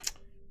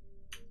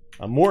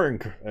 I'm more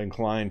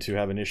inclined to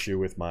have an issue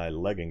with my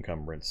leg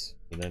encumbrance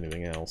than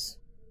anything else.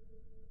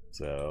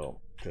 So,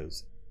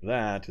 because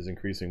that is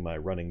increasing my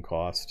running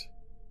cost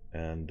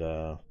and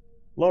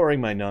lowering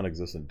my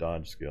non-existent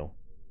dodge skill,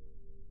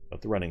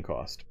 but the running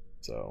cost.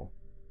 So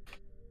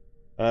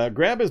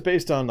grab is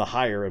based on the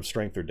higher of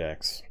strength or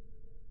dex.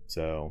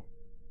 So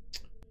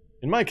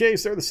in my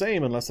case, they're the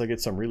same unless I get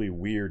some really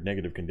weird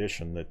negative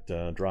condition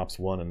that drops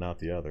one and not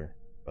the other.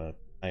 But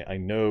I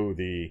know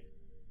the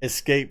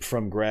escape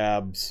from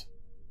grabs,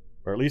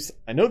 or at least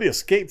I know the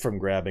escape from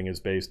grabbing is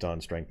based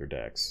on strength or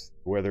dex.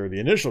 Whether the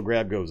initial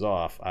grab goes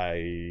off,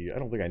 I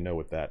don't think I know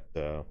what that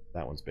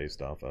one's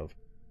based off of.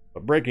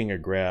 But breaking a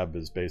grab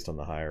is based on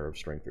the higher of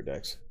strength or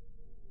dex.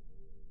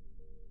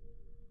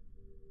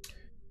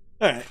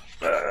 Alright,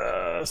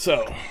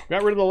 so,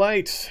 got rid of the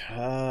light.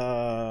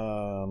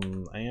 I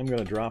am going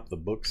to drop the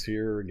books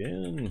here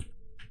again.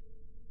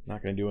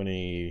 Not going to do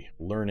any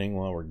learning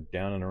while we're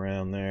down and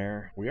around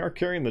there. We are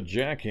carrying the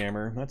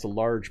jackhammer. That's a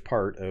large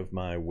part of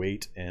my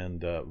weight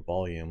and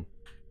volume.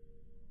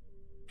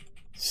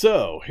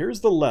 So, here's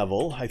the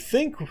level. I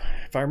think,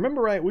 if I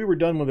remember right, we were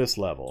done with this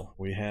level.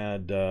 We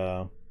had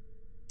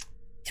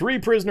 3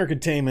 prisoner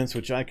containments,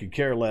 which I could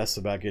care less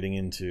about getting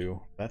into.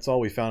 That's all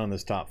we found on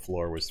this top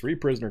floor, was 3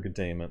 prisoner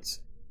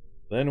containments.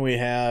 Then we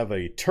have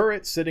a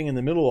turret sitting in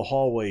the middle of the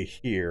hallway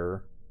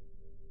here.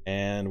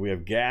 And we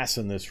have gas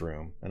in this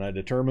room. And I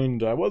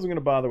determined I wasn't going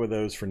to bother with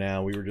those for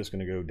now. We were just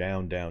going to go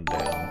down, down,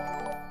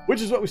 down.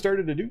 Which is what we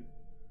started to do.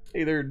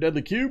 Hey there,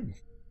 Deadly Cube.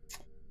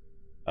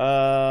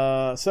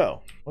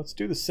 So, let's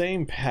do the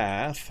same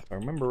path. If I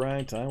remember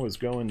right, I was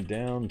going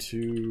down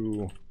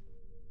to...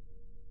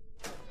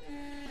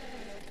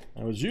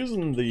 I was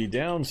using the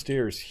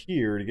downstairs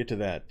here to get to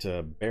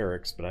that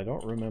barracks, but I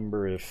don't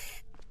remember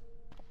if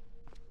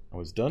I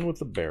was done with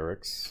the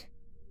barracks.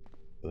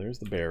 So there's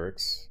the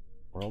barracks.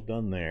 We're all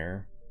done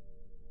there.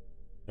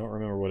 Don't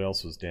remember what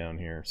else was down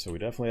here, so we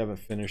definitely haven't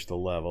finished the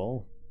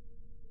level.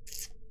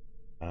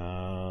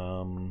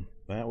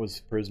 That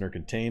was prisoner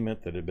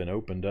containment that had been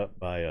opened up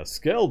by a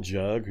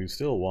Skelljug, who's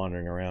still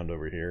wandering around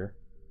over here.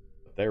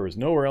 But there was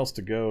nowhere else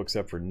to go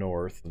except for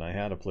north, and I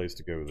had a place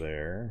to go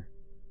there.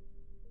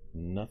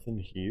 Nothing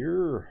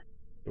here.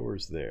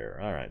 Doors there.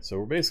 Alright, so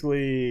we're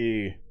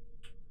basically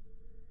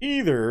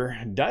either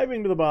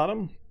diving to the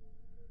bottom,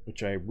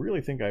 which I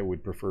really think I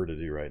would prefer to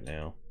do right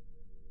now.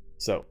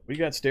 So, we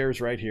got stairs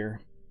right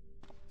here.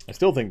 I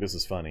still think this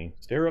is funny.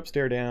 Stair up,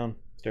 stare down,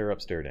 stare up,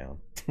 stare down.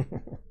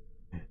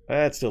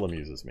 That still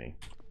amuses me.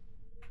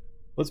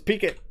 Let's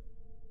peek it.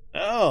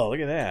 Oh, look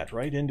at that.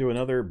 Right into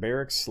another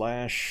barracks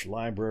slash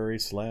library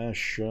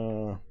slash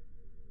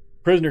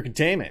prisoner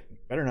containment.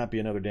 Better not be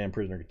another damn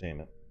prisoner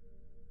containment.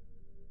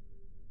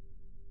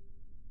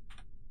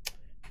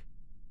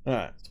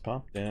 Alright, let's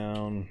pop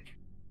down.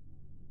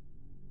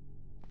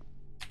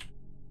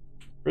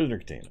 Prisoner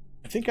containment.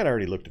 I think I'd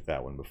already looked at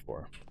that one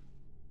before.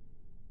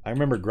 I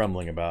remember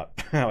grumbling about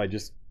how I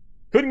just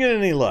couldn't get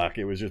any luck.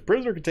 It was just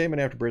prisoner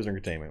containment after prisoner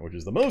containment, which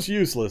is the most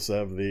useless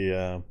of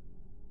the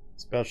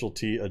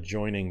specialty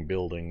adjoining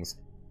buildings.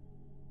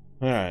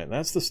 Alright,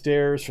 that's the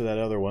stairs for that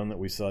other one that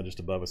we saw just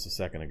above us a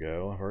second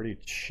ago. I've already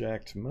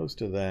checked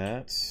most of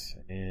that,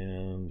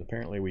 and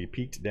apparently we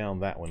peeked down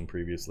that one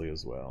previously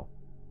as well.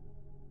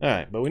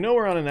 Alright, but we know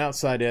we're on an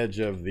outside edge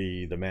of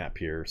the map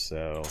here,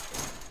 so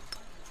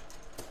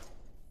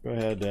go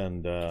ahead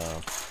and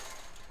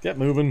get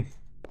moving.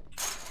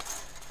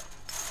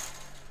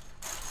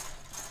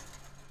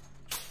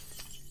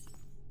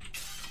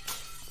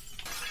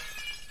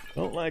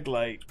 Don't like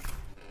light.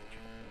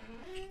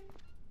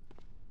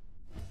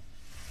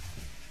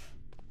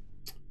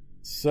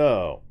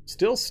 So,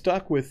 still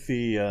stuck with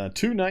the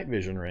 2 night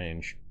vision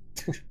range.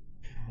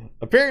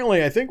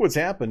 Apparently, I think what's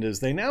happened is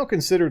they now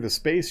consider the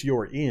space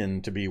you're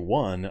in to be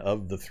one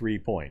of the 3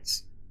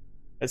 points.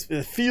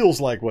 It feels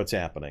like what's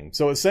happening.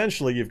 So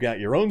essentially, you've got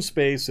your own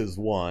space as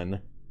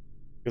 1.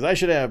 Because I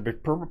should have,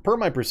 per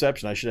my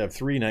perception, I should have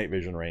 3 night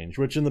vision range,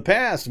 which in the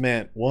past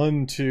meant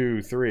 1,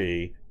 2,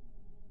 3.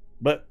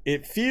 But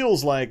it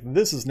feels like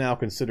this is now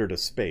considered a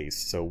space.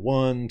 So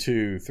 1,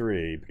 2,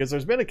 3. Because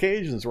there's been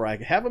occasions where I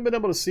haven't been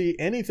able to see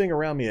anything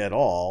around me at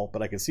all,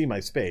 but I can see my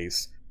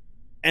space.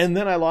 And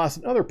then I lost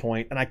another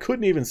point, and I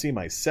couldn't even see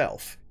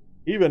myself.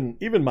 Even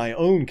my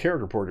own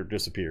character portrait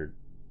disappeared.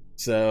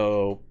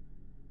 So,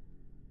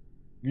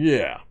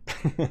 yeah.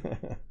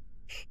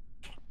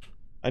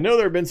 I know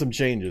there have been some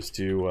changes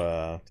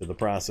to the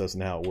process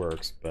and how it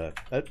works, but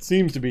that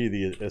seems to be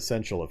the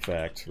essential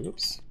effect.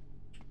 Oops.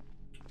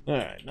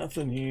 Alright,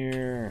 nothing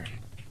here.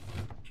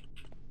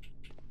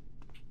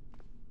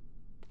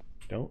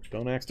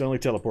 Don't accidentally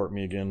teleport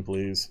me again,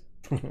 please.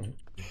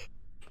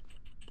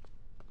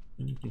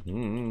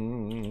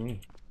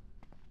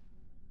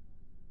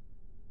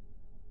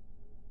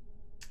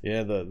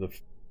 Yeah,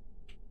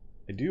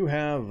 I do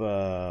have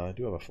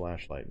a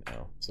flashlight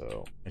now,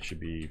 so I should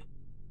be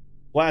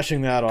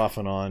flashing that off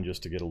and on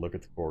just to get a look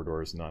at the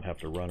corridors and not have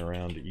to run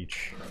around to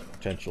each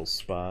potential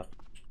spot.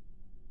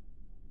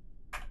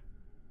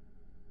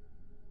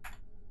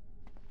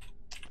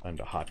 Time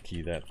to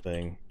hotkey that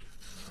thing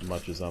as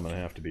much as I'm gonna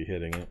have to be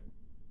hitting it.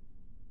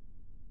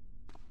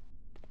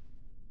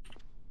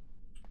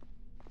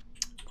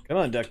 Come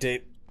on, duct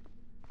tape.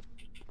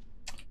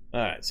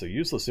 Alright, so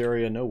useless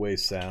area, no way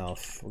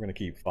south. We're going to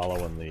keep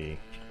following the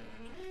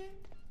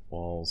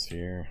walls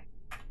here.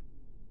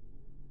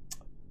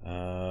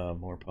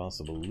 More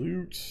possible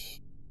loot.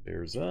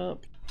 Stairs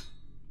up.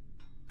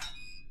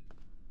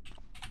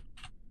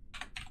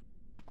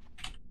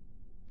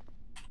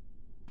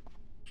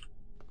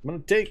 I'm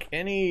going to take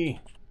any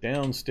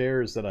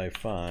downstairs that I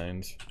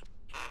find.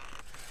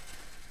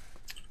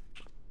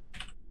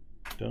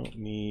 Don't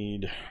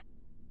need...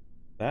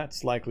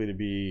 That's likely to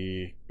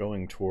be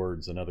going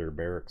towards another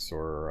barracks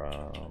or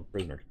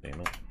prisoner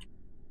containment.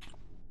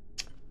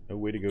 No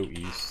way to go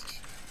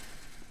east.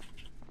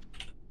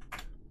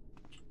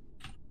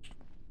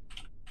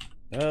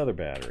 Another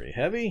battery.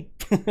 Heavy?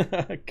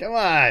 Come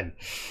on!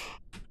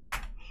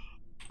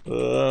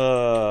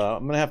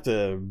 I'm gonna have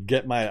to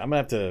get my... I'm gonna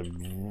have to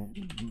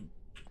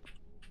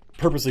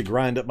purposely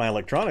grind up my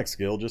electronic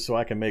skill just so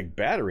I can make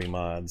battery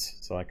mods.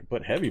 So I can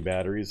put heavy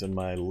batteries in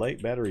my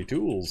light battery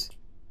tools.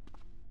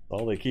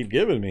 All they keep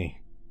giving me.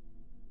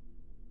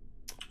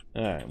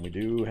 Alright, we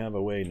do have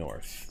a way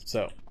north.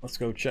 So, let's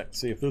go check,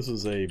 see if this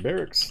is a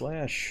barracks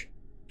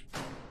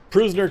 /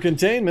 prisoner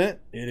containment.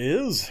 It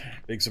is.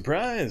 Big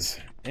surprise.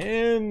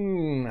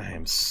 And I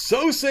am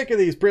so sick of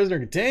these prisoner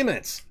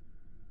containments.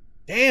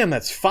 Damn,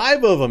 that's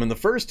 5 of them in the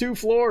first 2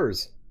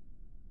 floors.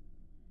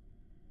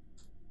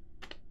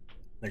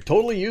 They're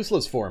totally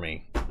useless for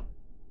me.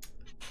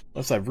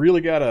 Unless I've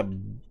really got a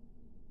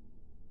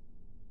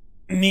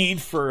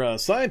need for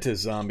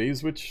scientist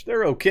zombies, which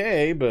they're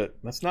okay, but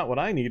that's not what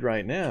I need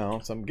right now,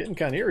 so I'm getting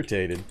kind of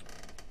irritated.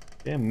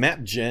 Damn,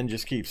 map gen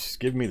just keeps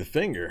giving me the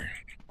finger.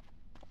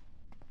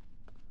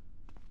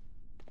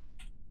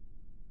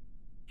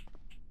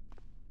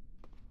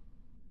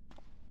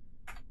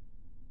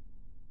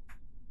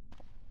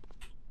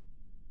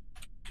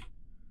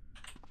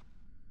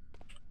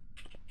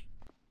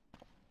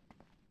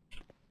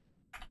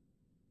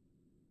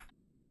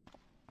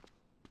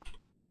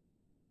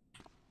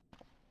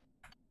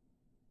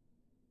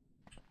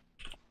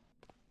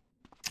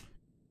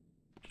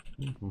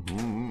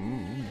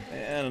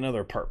 And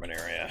another apartment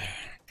area.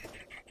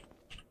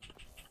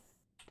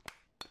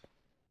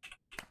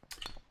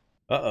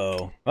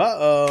 Uh-oh.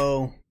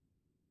 Uh-oh.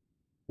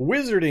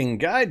 Wizarding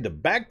guide to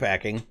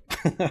backpacking.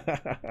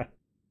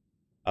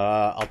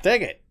 I'll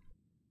take it.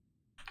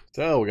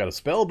 So we got a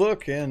spell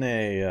book and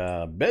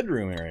a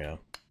bedroom area.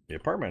 The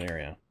apartment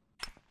area.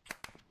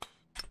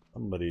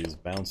 Somebody's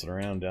bouncing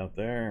around out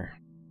there.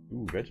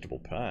 Ooh, vegetable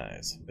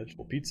pies.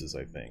 Vegetable pizzas,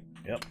 I think.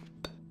 Yep.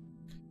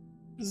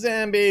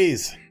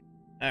 Zombies!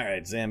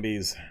 Alright,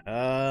 zombies.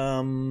 I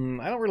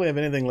don't really have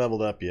anything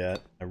leveled up yet.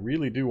 I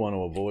really do want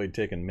to avoid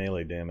taking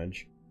melee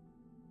damage.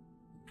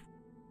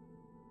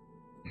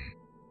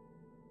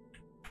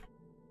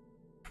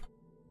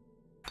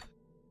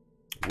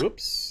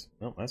 Whoops.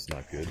 Oh, that's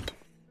not good.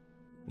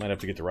 Might have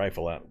to get the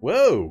rifle out.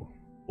 Whoa!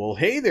 Well,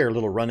 hey there,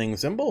 little running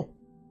symbol.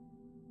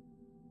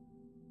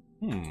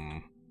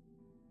 I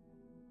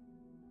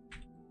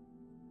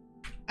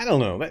don't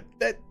know.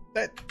 That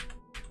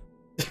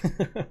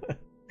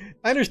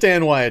I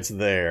understand why it's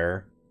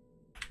there,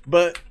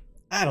 but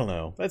I don't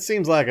know. That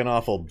seems like an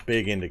awful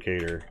big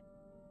indicator.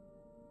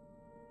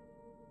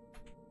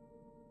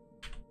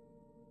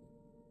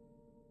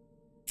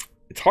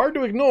 It's hard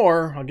to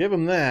ignore, I'll give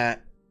him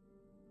that.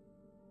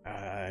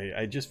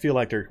 I just feel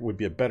like there would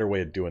be a better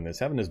way of doing this.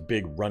 Having this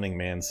big running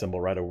man symbol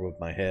right over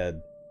my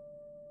head.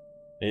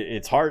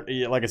 It's hard,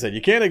 like I said,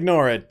 you can't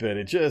ignore it, but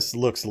it just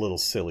looks a little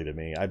silly to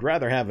me. I'd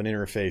rather have an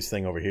interface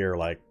thing over here,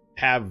 like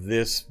have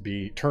this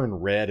be turn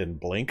red and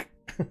blink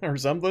or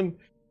something.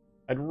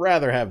 I'd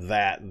rather have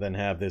that than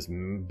have this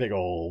big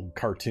old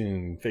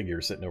cartoon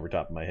figure sitting over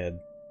top of my head.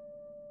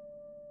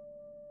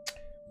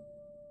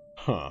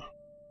 Huh.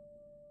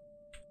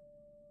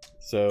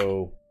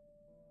 So,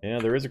 yeah,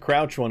 there is a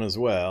crouch one as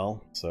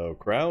well. So,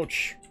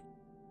 crouch,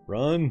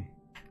 run,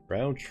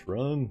 crouch,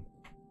 run.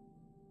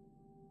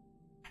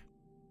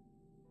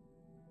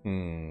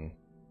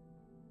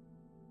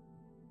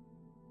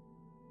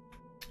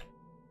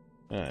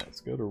 Alright,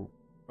 let's go to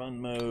run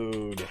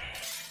mode.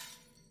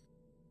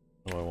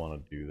 How do I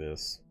want to do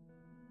this?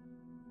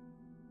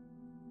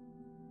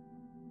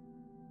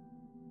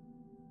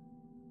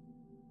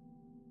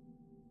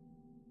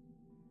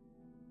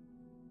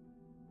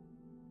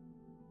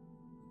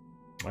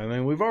 I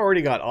mean, we've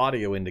already got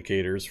audio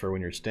indicators for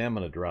when your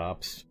stamina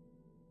drops.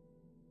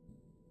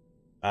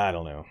 I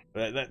don't know.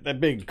 That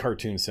big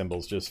cartoon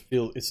symbols just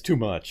feel... it's too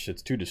much.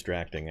 It's too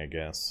distracting, I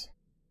guess.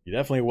 You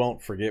definitely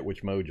won't forget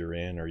which mode you're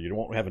in, or you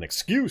won't have an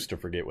excuse to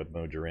forget what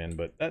mode you're in,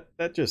 but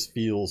that just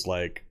feels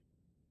like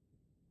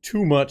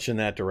too much in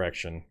that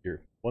direction.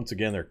 Once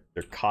again,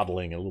 they're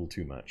coddling a little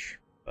too much,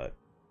 but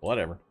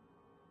whatever.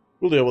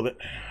 We'll deal with it.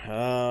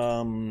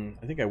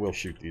 I think I will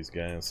shoot these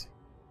guys.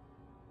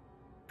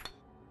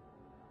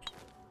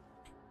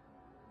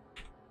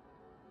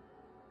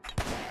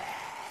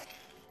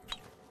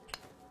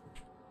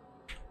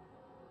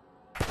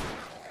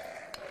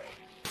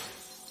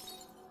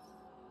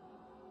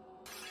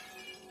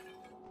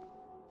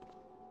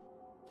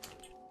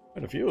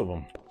 Quite a few of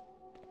them.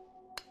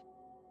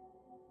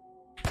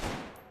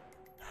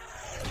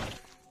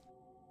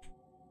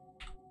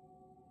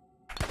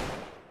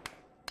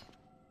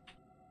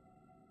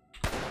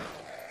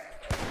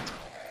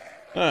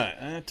 Alright,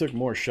 that took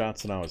more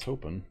shots than I was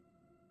hoping.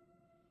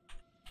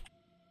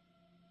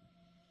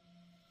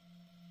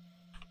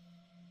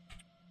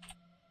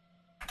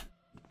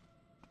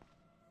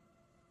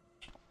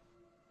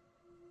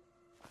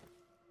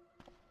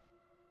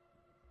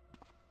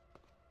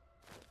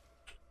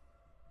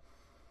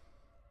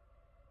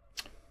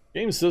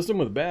 Game system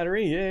with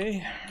battery,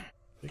 yay.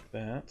 Take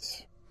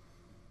that.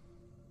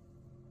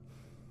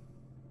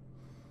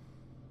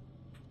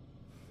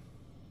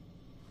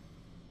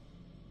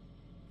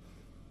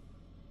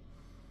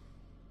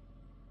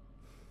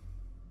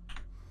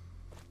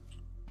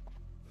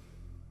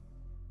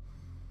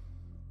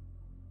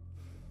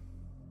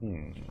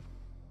 God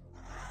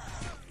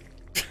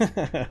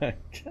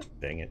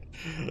dang it.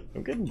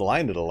 I'm getting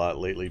blinded a lot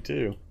lately,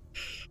 too.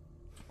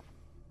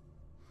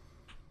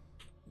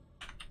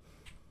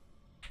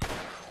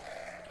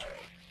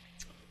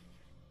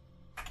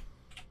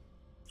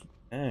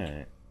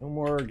 Alright. No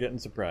more getting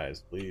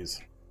surprised,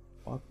 please.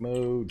 Walk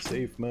mode,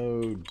 safe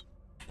mode.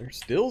 There's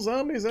still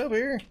zombies up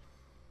here?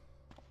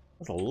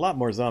 That's a lot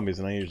more zombies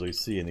than I usually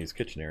see in these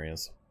kitchen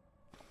areas.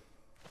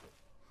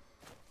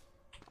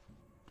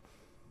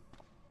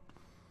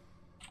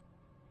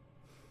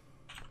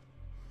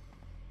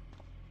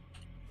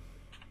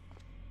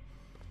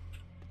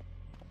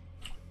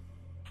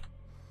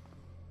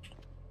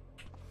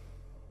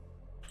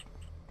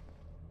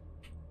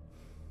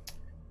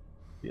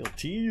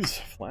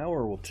 BLTs,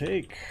 flour will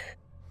take.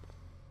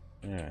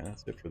 Alright,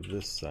 that's it for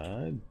this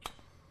side.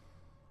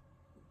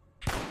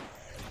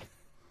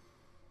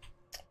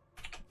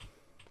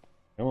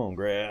 Come on,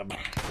 grab.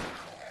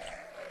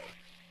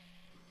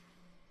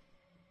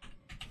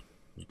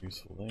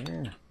 Useful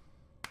there.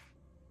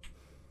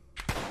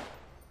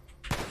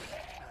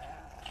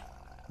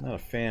 I'm not a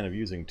fan of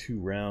using 2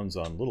 rounds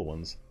on little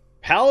ones.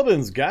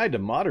 Paladin's Guide to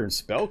Modern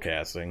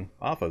Spellcasting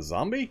off a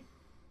zombie?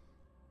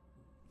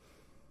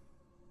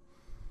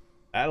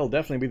 That'll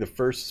definitely be the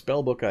first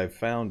spellbook I've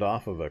found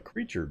off of a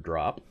creature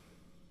drop.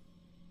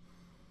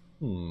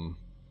 Well,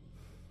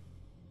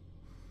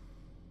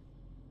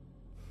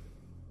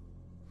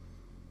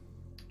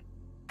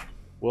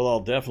 I'll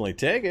definitely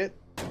take it.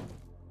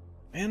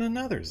 And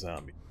another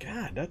zombie.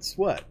 God, that's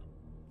what?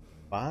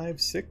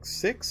 5, 6,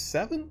 6,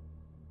 7?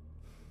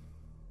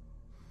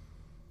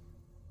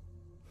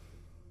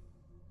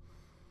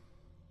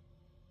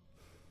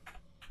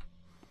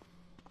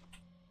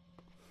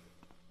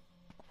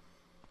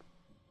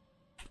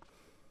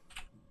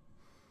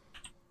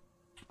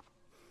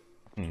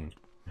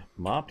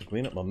 Mop to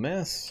clean up my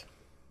mess.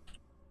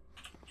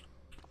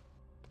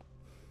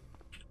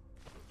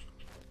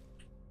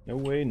 No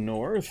way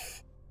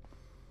north.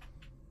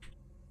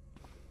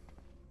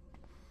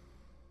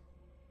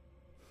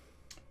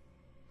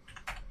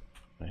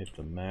 I hit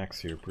the max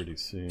here pretty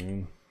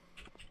soon.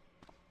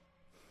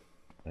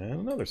 And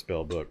another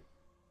spell book.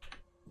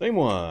 Same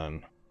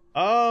one.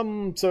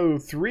 So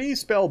 3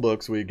 spell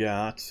books we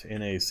got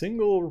in a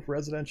single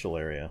residential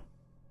area.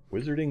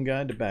 Wizarding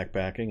Guide to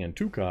Backpacking and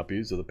 2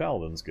 copies of the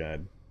Paladin's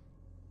Guide.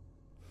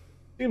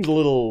 Seems a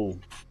little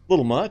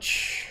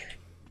much.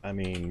 I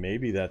mean,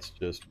 maybe that's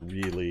just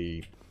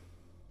really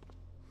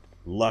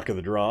luck of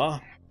the draw.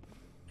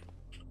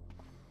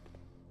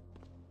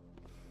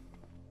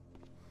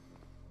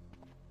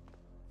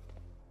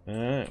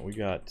 Alright, we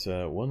got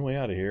one way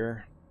out of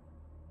here.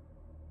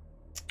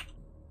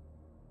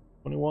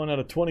 21 out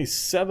of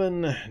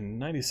 27,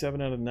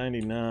 97 out of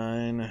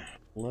 99.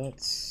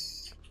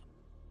 Let's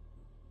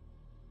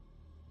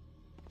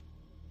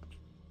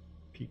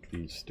peek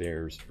these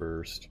stairs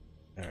first.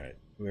 Alright,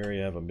 new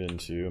area I haven't been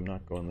to. I'm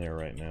not going there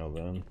right now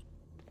then.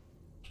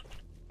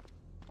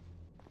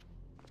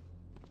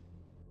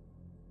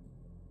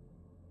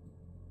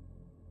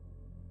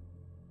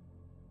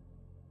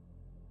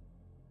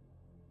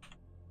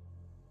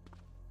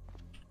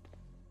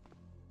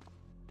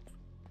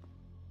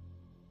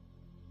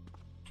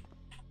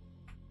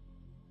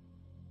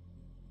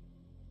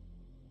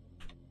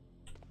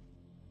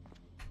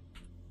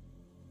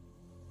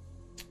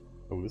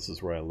 Oh, this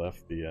is where I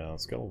left the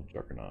Skeletal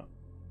Juggernaut.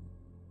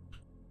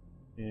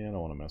 Yeah, I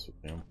don't want to mess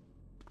with him.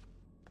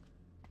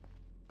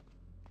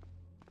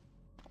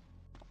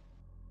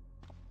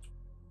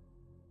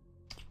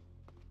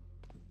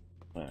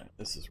 Alright,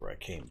 this is where I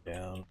came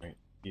down, right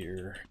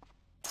here.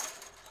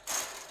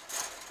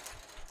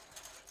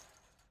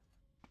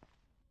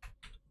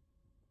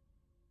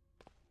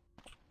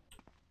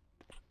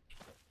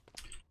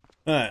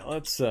 Alright,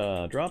 let's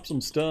drop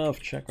some stuff,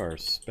 check our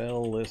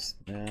spell list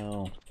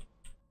now.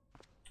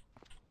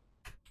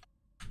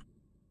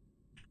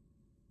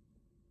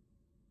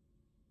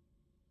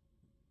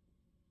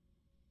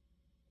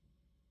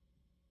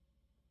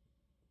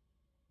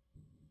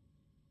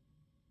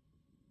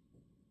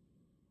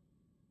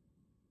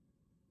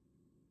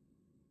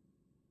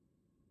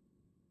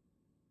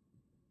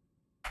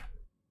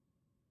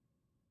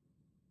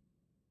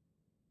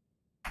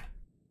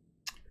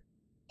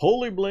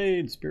 Holy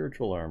Blade,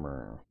 Spiritual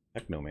Armor,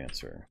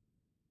 Technomancer.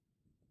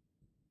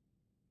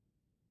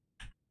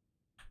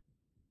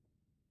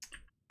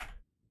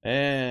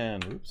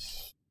 And,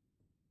 oops.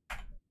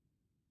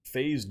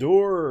 Phase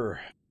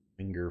Door,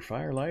 Finger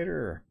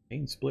Firelighter,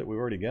 Pain Split we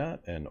already got,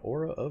 and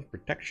Aura of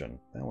Protection.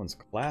 That one's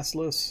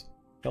classless,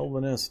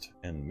 Kelvinist,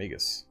 and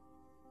Magus.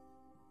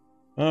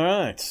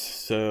 Alright,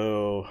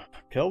 so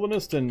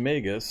Kelvinist and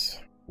Magus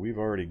we've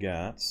already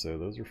got, so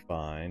those are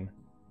fine.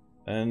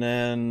 And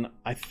then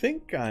I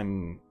think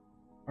aren't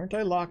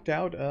I locked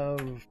out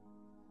of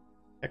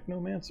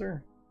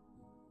Technomancer?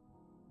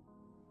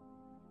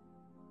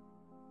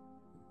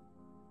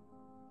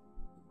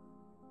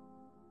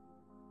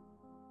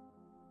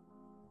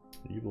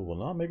 Evil will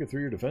not make it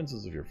through your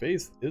defenses if your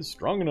faith is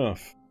strong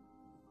enough.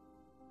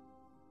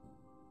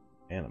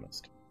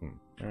 Animist.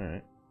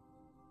 Alright.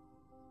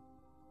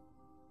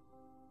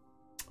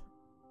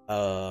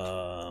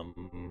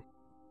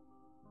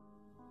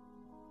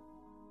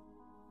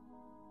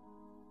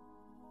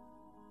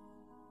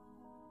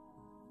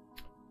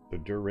 The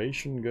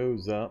duration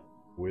goes up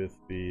with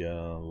the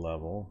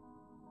level.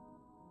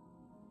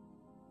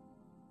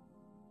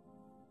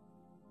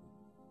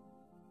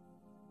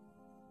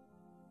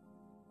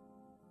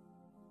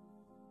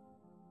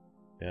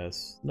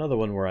 Yes, another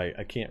one where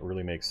I can't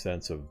really make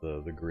sense of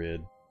the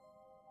grid.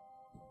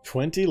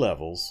 20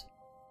 levels.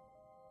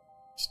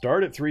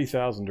 Start at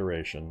 3,000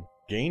 duration.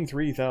 Gain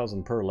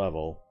 3,000 per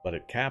level, but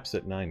it caps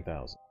at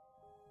 9,000.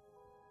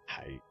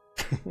 Hi.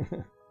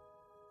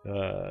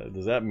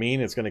 Does that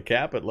mean it's going to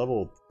cap at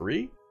level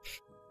 3?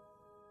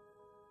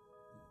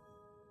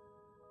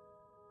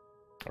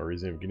 Or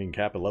is it getting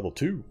cap at level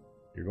 2?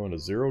 You're going to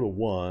 0 to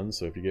 1,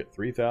 so if you get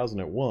 3,000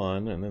 at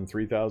 1 and then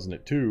 3,000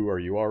 at 2, are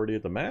you already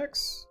at the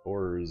max?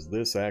 Or is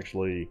this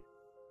actually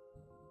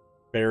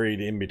buried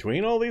in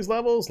between all these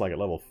levels, like at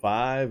level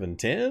 5 and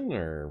 10?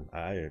 Or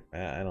I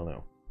don't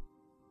know.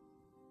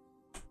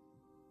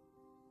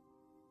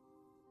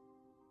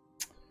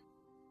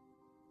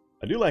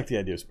 I do like the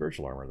idea of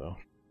spiritual armor, though.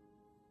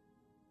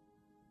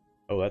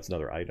 Oh, that's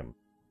another item.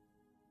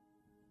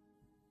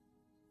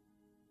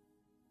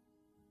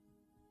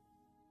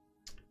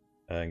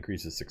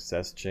 Increases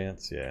success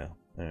chance, yeah.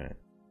 Alright.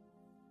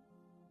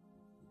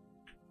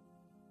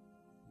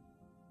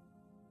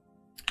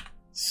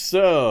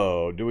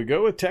 So, do we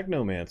go with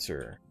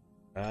Technomancer?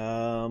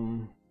 I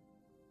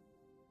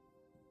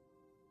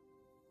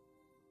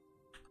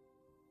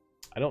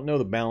don't know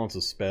the balance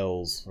of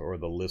spells or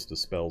the list of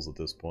spells at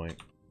this point.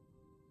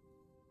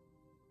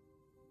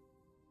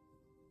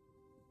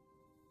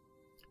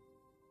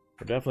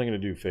 We're definitely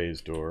going to do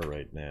Phase Door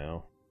right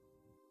now.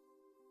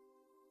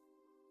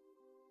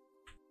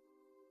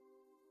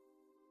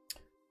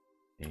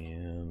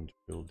 And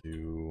we'll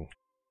do...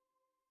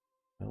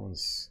 That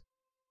one's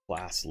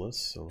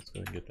classless, so let's go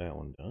ahead and get that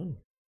one done.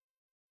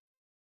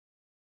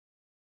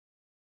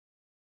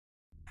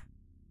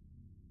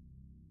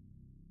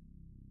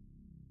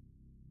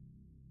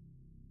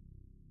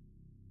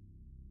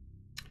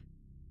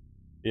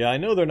 Yeah, I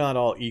know they're not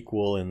all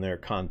equal in their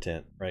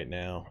content right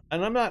now.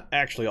 And I'm not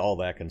actually all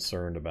that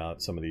concerned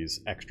about some of these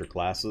extra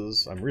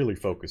classes. I'm really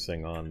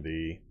focusing on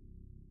the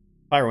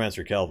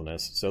Pyromaniac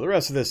Kelvinist. So the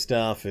rest of this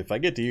stuff, if I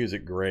get to use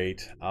it,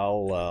 great.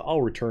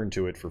 I'll return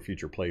to it for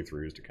future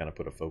playthroughs to kind of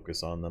put a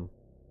focus on them.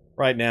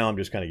 Right now, I'm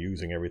just kind of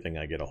using everything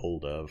I get a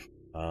hold of.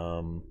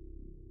 And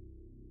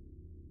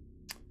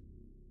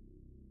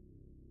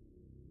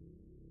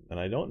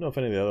I don't know if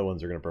any of the other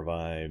ones are going to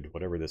provide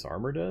whatever this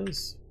armor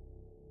does.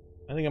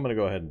 I think I'm going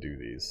to go ahead and do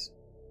these.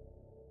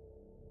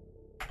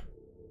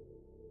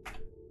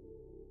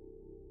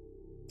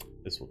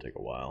 This will take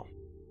a while.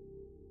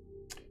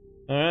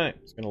 Alright,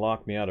 it's going to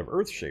lock me out of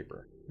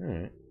Earthshaper.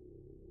 Alright.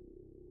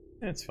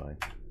 That's fine.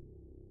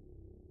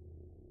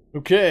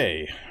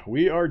 Okay,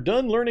 we are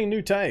done learning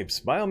new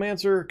types.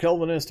 Biomancer,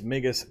 Kelvinist,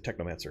 Magus,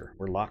 Technomancer.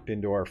 We're locked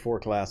into our 4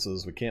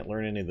 classes. We can't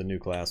learn any of the new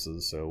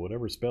classes, so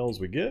whatever spells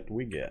we get,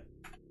 we get.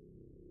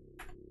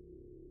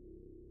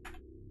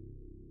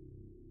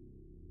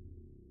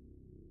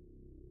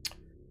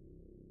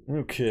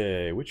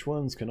 Okay, which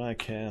ones can I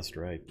cast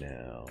right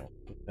now?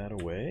 Put that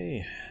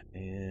away,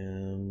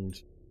 and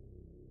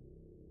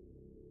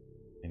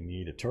I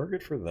need a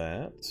target for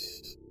that.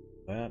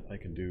 That I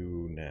can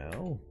do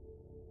now.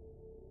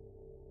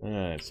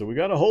 Alright, so we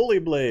got a Holy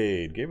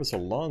Blade. Gave us a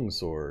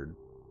longsword.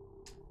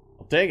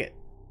 I'll take it.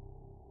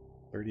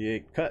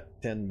 38 cut,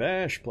 10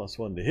 bash,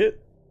 +1 to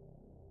hit.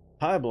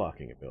 High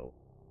blocking ability.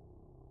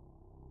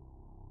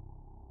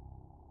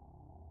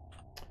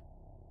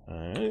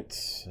 Alright,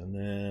 and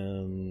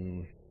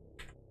then...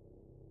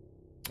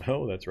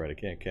 Oh, that's right, I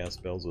can't cast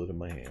spells with it in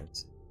my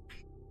hands.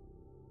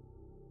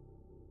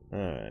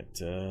 Alright,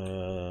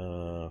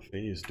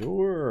 Phase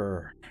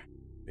Door.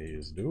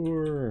 Phase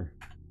Door.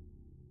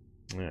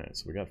 Alright,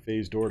 so we got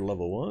Phase Door to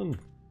level 1.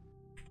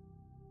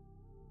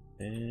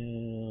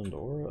 And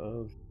Aura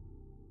of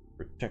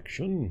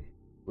Protection.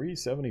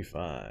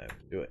 375.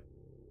 Do it.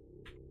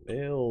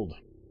 Failed.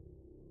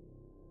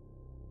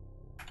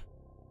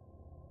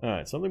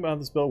 Alright, something about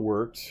the spell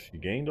worked. You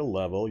gained a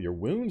level. Your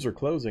wounds are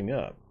closing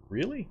up.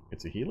 Really?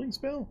 It's a healing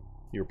spell?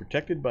 You're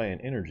protected by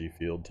an energy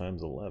field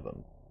times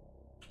 11.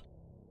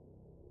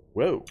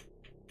 Whoa.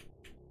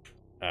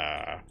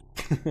 I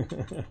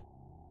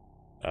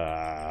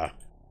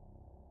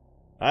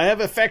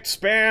have effect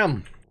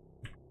spam!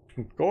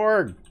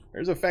 Gorg,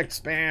 there's effect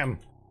spam.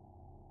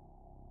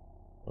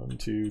 1,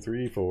 2,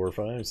 3, 4,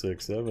 5,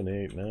 6, 7,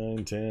 8,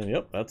 9, 10.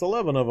 Yep, that's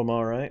 11 of them,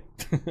 alright.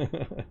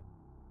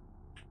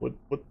 What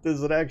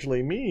does it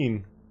actually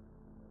mean?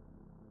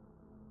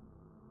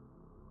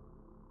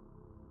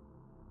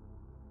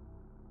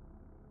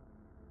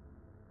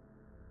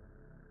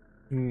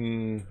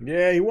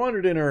 Yeah, he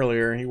wandered in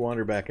earlier. He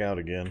wandered back out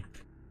again.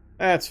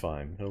 That's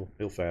fine.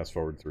 He'll fast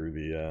forward through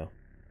the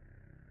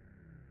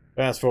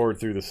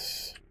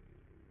this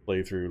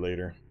playthrough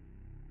later.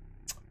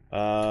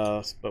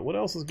 But what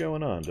else is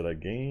going on? Did I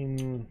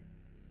gain...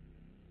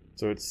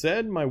 So it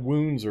said my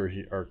wounds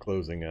are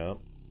closing up.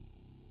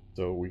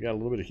 So we got a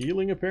little bit of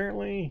healing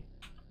apparently.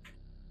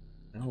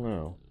 I don't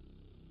know.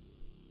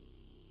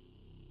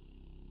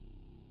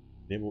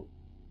 It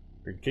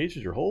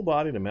encases your whole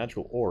body in a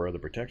magical aura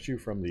that protects you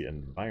from the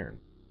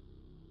environment.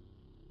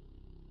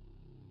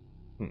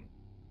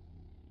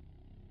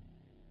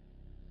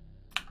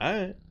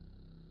 Alright.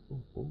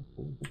 We'll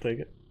take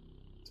it.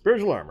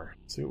 Spiritual armor.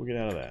 Let's see what we get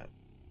out of that.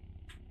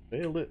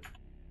 Failed it.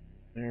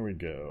 There we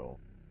go.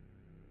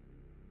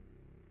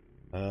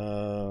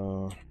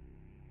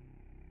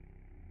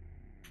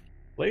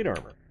 Plate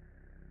armor.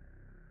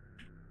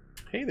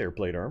 Hey there,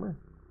 plate armor.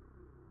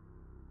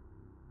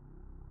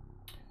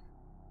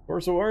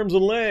 Torso, arms,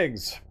 and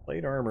legs.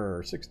 Plate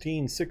armor.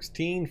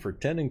 16/16 for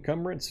 10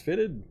 encumbrance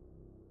fitted.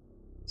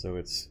 So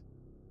it's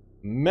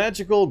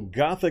magical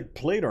gothic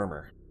plate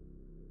armor.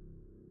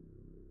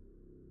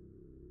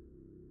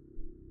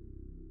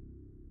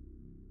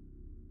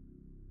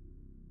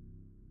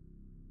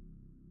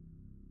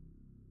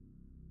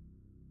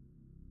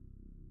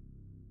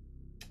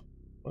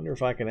 Wonder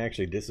if I can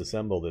actually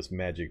disassemble this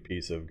magic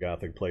piece of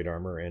gothic plate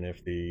armor, and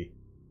if the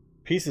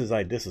pieces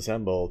I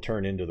disassemble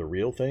turn into the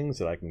real things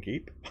that I can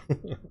keep.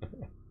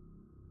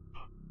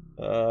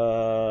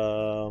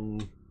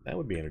 That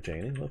would be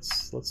entertaining.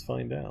 Let's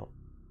find out.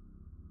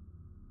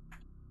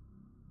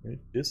 It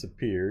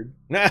disappeared.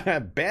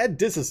 Bad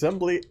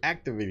disassembly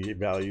activity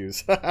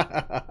values.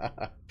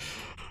 Alright.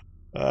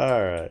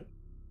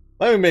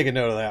 Let me make a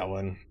note of that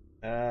one.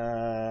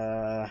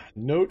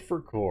 Note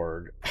for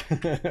Co.Ag.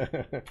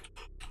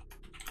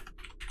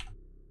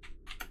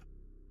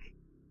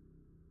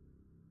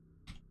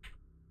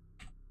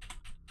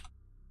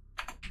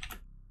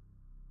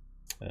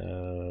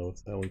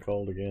 What's that one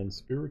called again?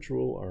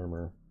 Spiritual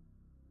armor.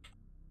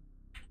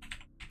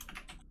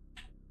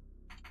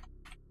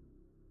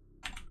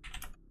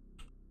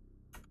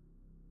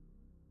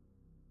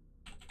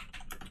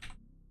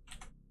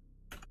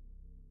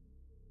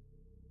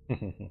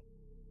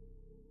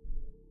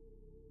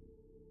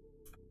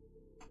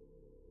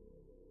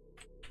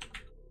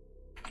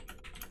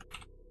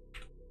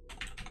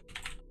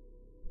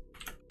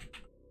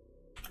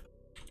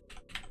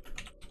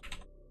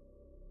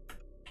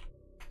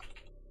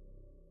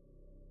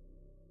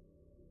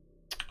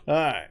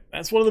 Alright,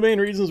 that's one of the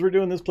main reasons we're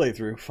doing this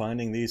playthrough,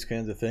 finding these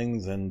kinds of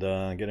things and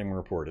getting them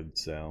reported,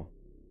 so.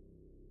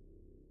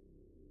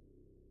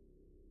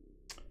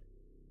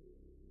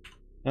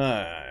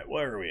 Alright,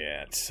 where are we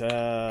at?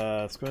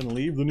 Let's go ahead and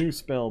leave the new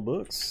spell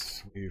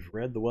books. We've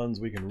read the ones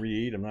we can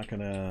read. I'm not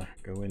going to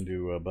go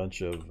into a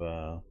bunch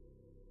of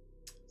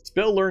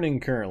spell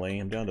learning currently.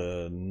 I'm down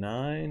to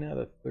 9 out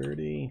of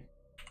 30.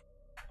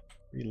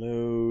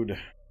 Reload.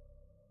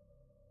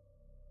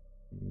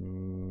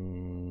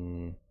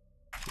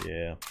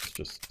 Yeah,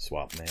 just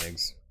swap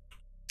mags.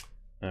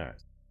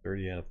 Alright,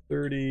 30 out of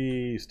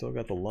 30. Still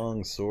got the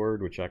long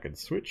sword, which I could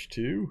switch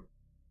to.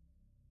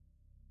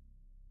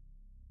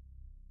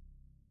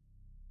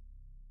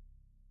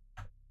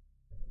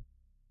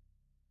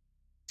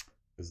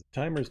 Because the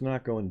timer's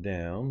not going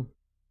down.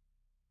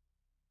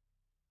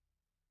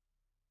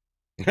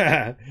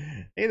 Hey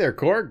there,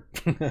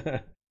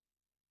 Co.Ag.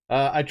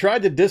 I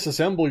tried to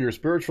disassemble your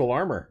spiritual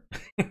armor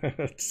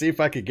to see if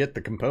I could get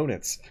the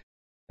components.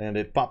 And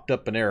it popped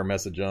up an error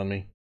message on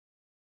me.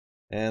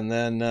 And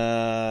then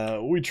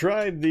we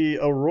tried the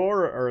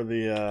Aurora, or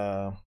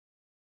the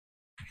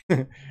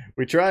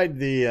we tried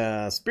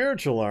the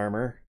spiritual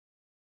armor,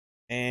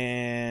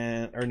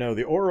 and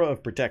the aura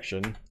of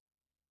protection.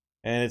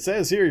 And it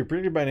says here you're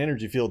protected by an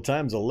energy field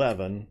times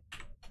 11,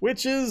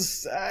 which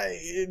is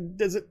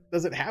does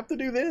it have to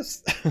do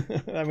this?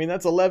 I mean,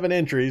 that's 11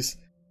 entries.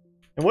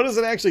 And what is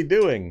it actually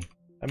doing?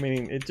 I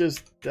mean, it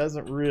just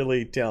doesn't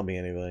really tell me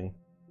anything.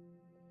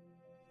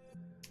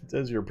 It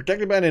says you're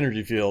protected by an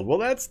energy field. Well,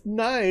 that's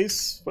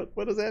nice, but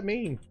what does that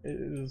mean?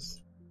 Is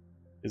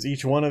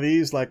each one of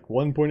these like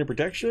 1 point of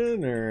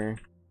protection, or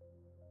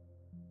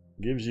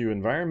gives you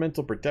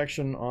environmental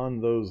protection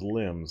on those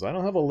limbs? I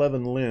don't have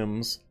 11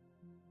 limbs.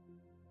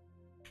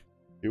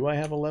 Do I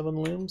have 11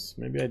 limbs?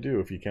 Maybe I do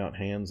if you count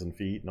hands and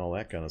feet and all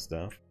that kind of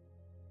stuff.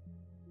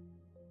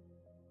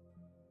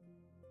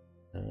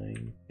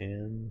 9,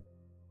 10.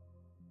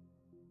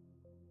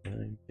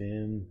 9,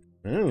 10.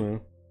 I don't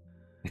know.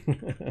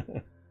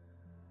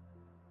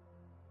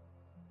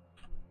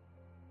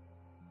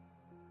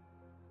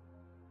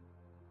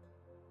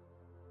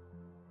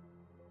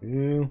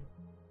 Yeah.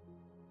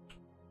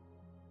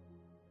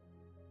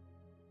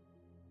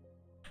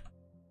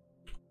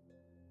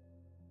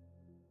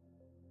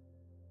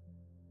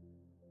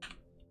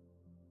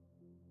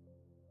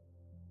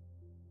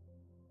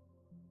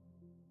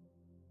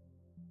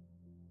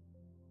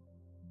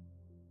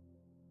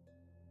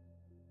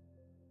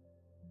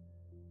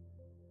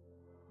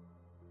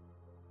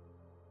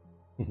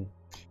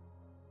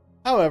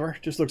 However,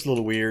 just looks a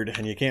little weird,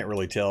 and you can't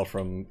really tell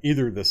from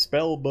either the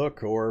spell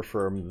book or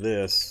from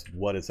this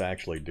what it's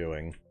actually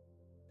doing.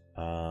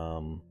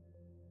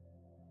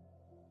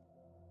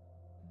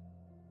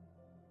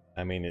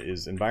 I mean,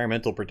 is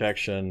environmental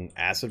protection,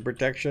 acid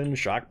protection,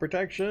 shock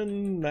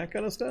protection, that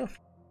kind of stuff?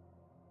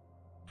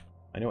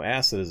 I know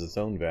acid is its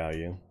own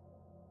value.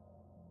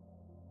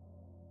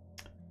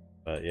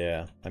 But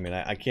yeah, I mean,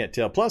 I can't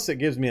tell. Plus, it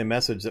gives me a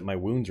message that my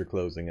wounds are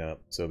closing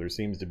up, so there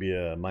seems to be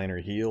a minor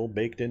heal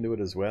baked into it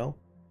as well.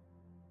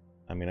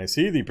 I mean, I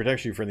see the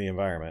protection from the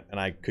environment, and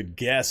I could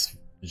guess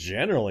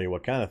generally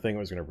what kind of thing it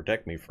was going to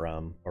protect me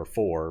from, or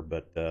for,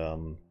 but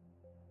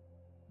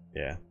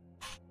yeah.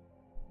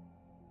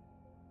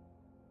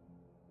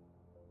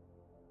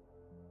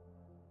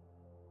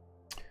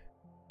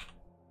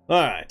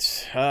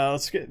 Alright,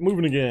 let's get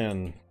moving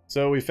again.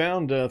 So we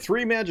found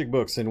 3 magic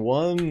books in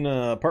one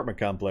apartment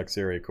complex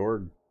area,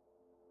 Cord.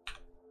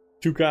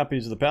 2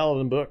 copies of the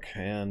Paladin book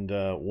and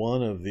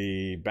 1 of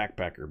the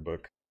Backpacker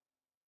book.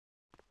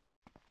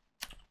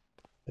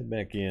 Head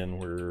back in.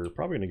 We're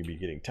probably going to be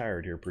getting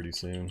tired here pretty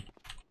soon.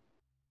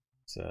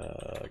 Let's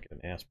get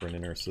an aspirin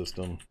in our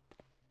system.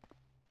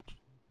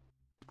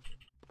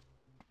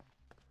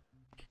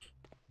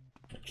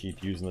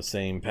 Keep using the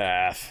same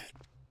path.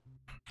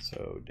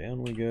 So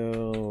down we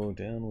go,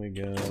 down we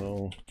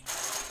go.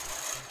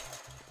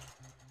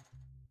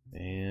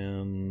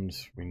 And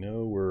we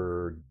know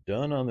we're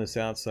done on this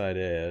outside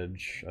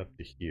edge up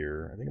to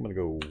here. I think I'm going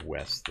to go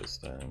west this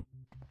time.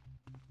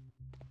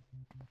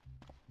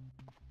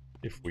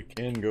 If we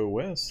can go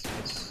west,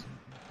 let's...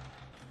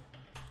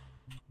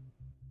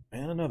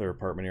 And another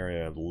apartment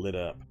area lit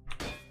up.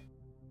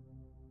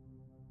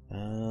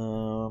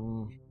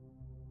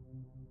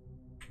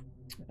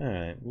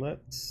 Alright,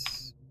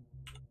 let's...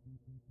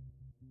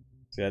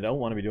 See, I don't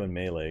want to be doing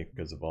melee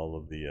because of all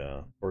of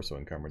the torso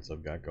encumbrance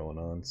I've got going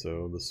on,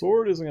 so the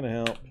sword isn't going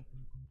to help.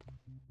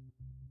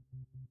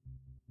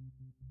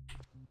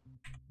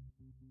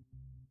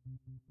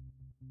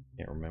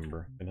 Can't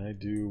remember. Can I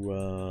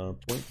do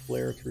point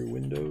flare through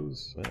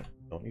windows?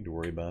 Don't need to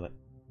worry about it.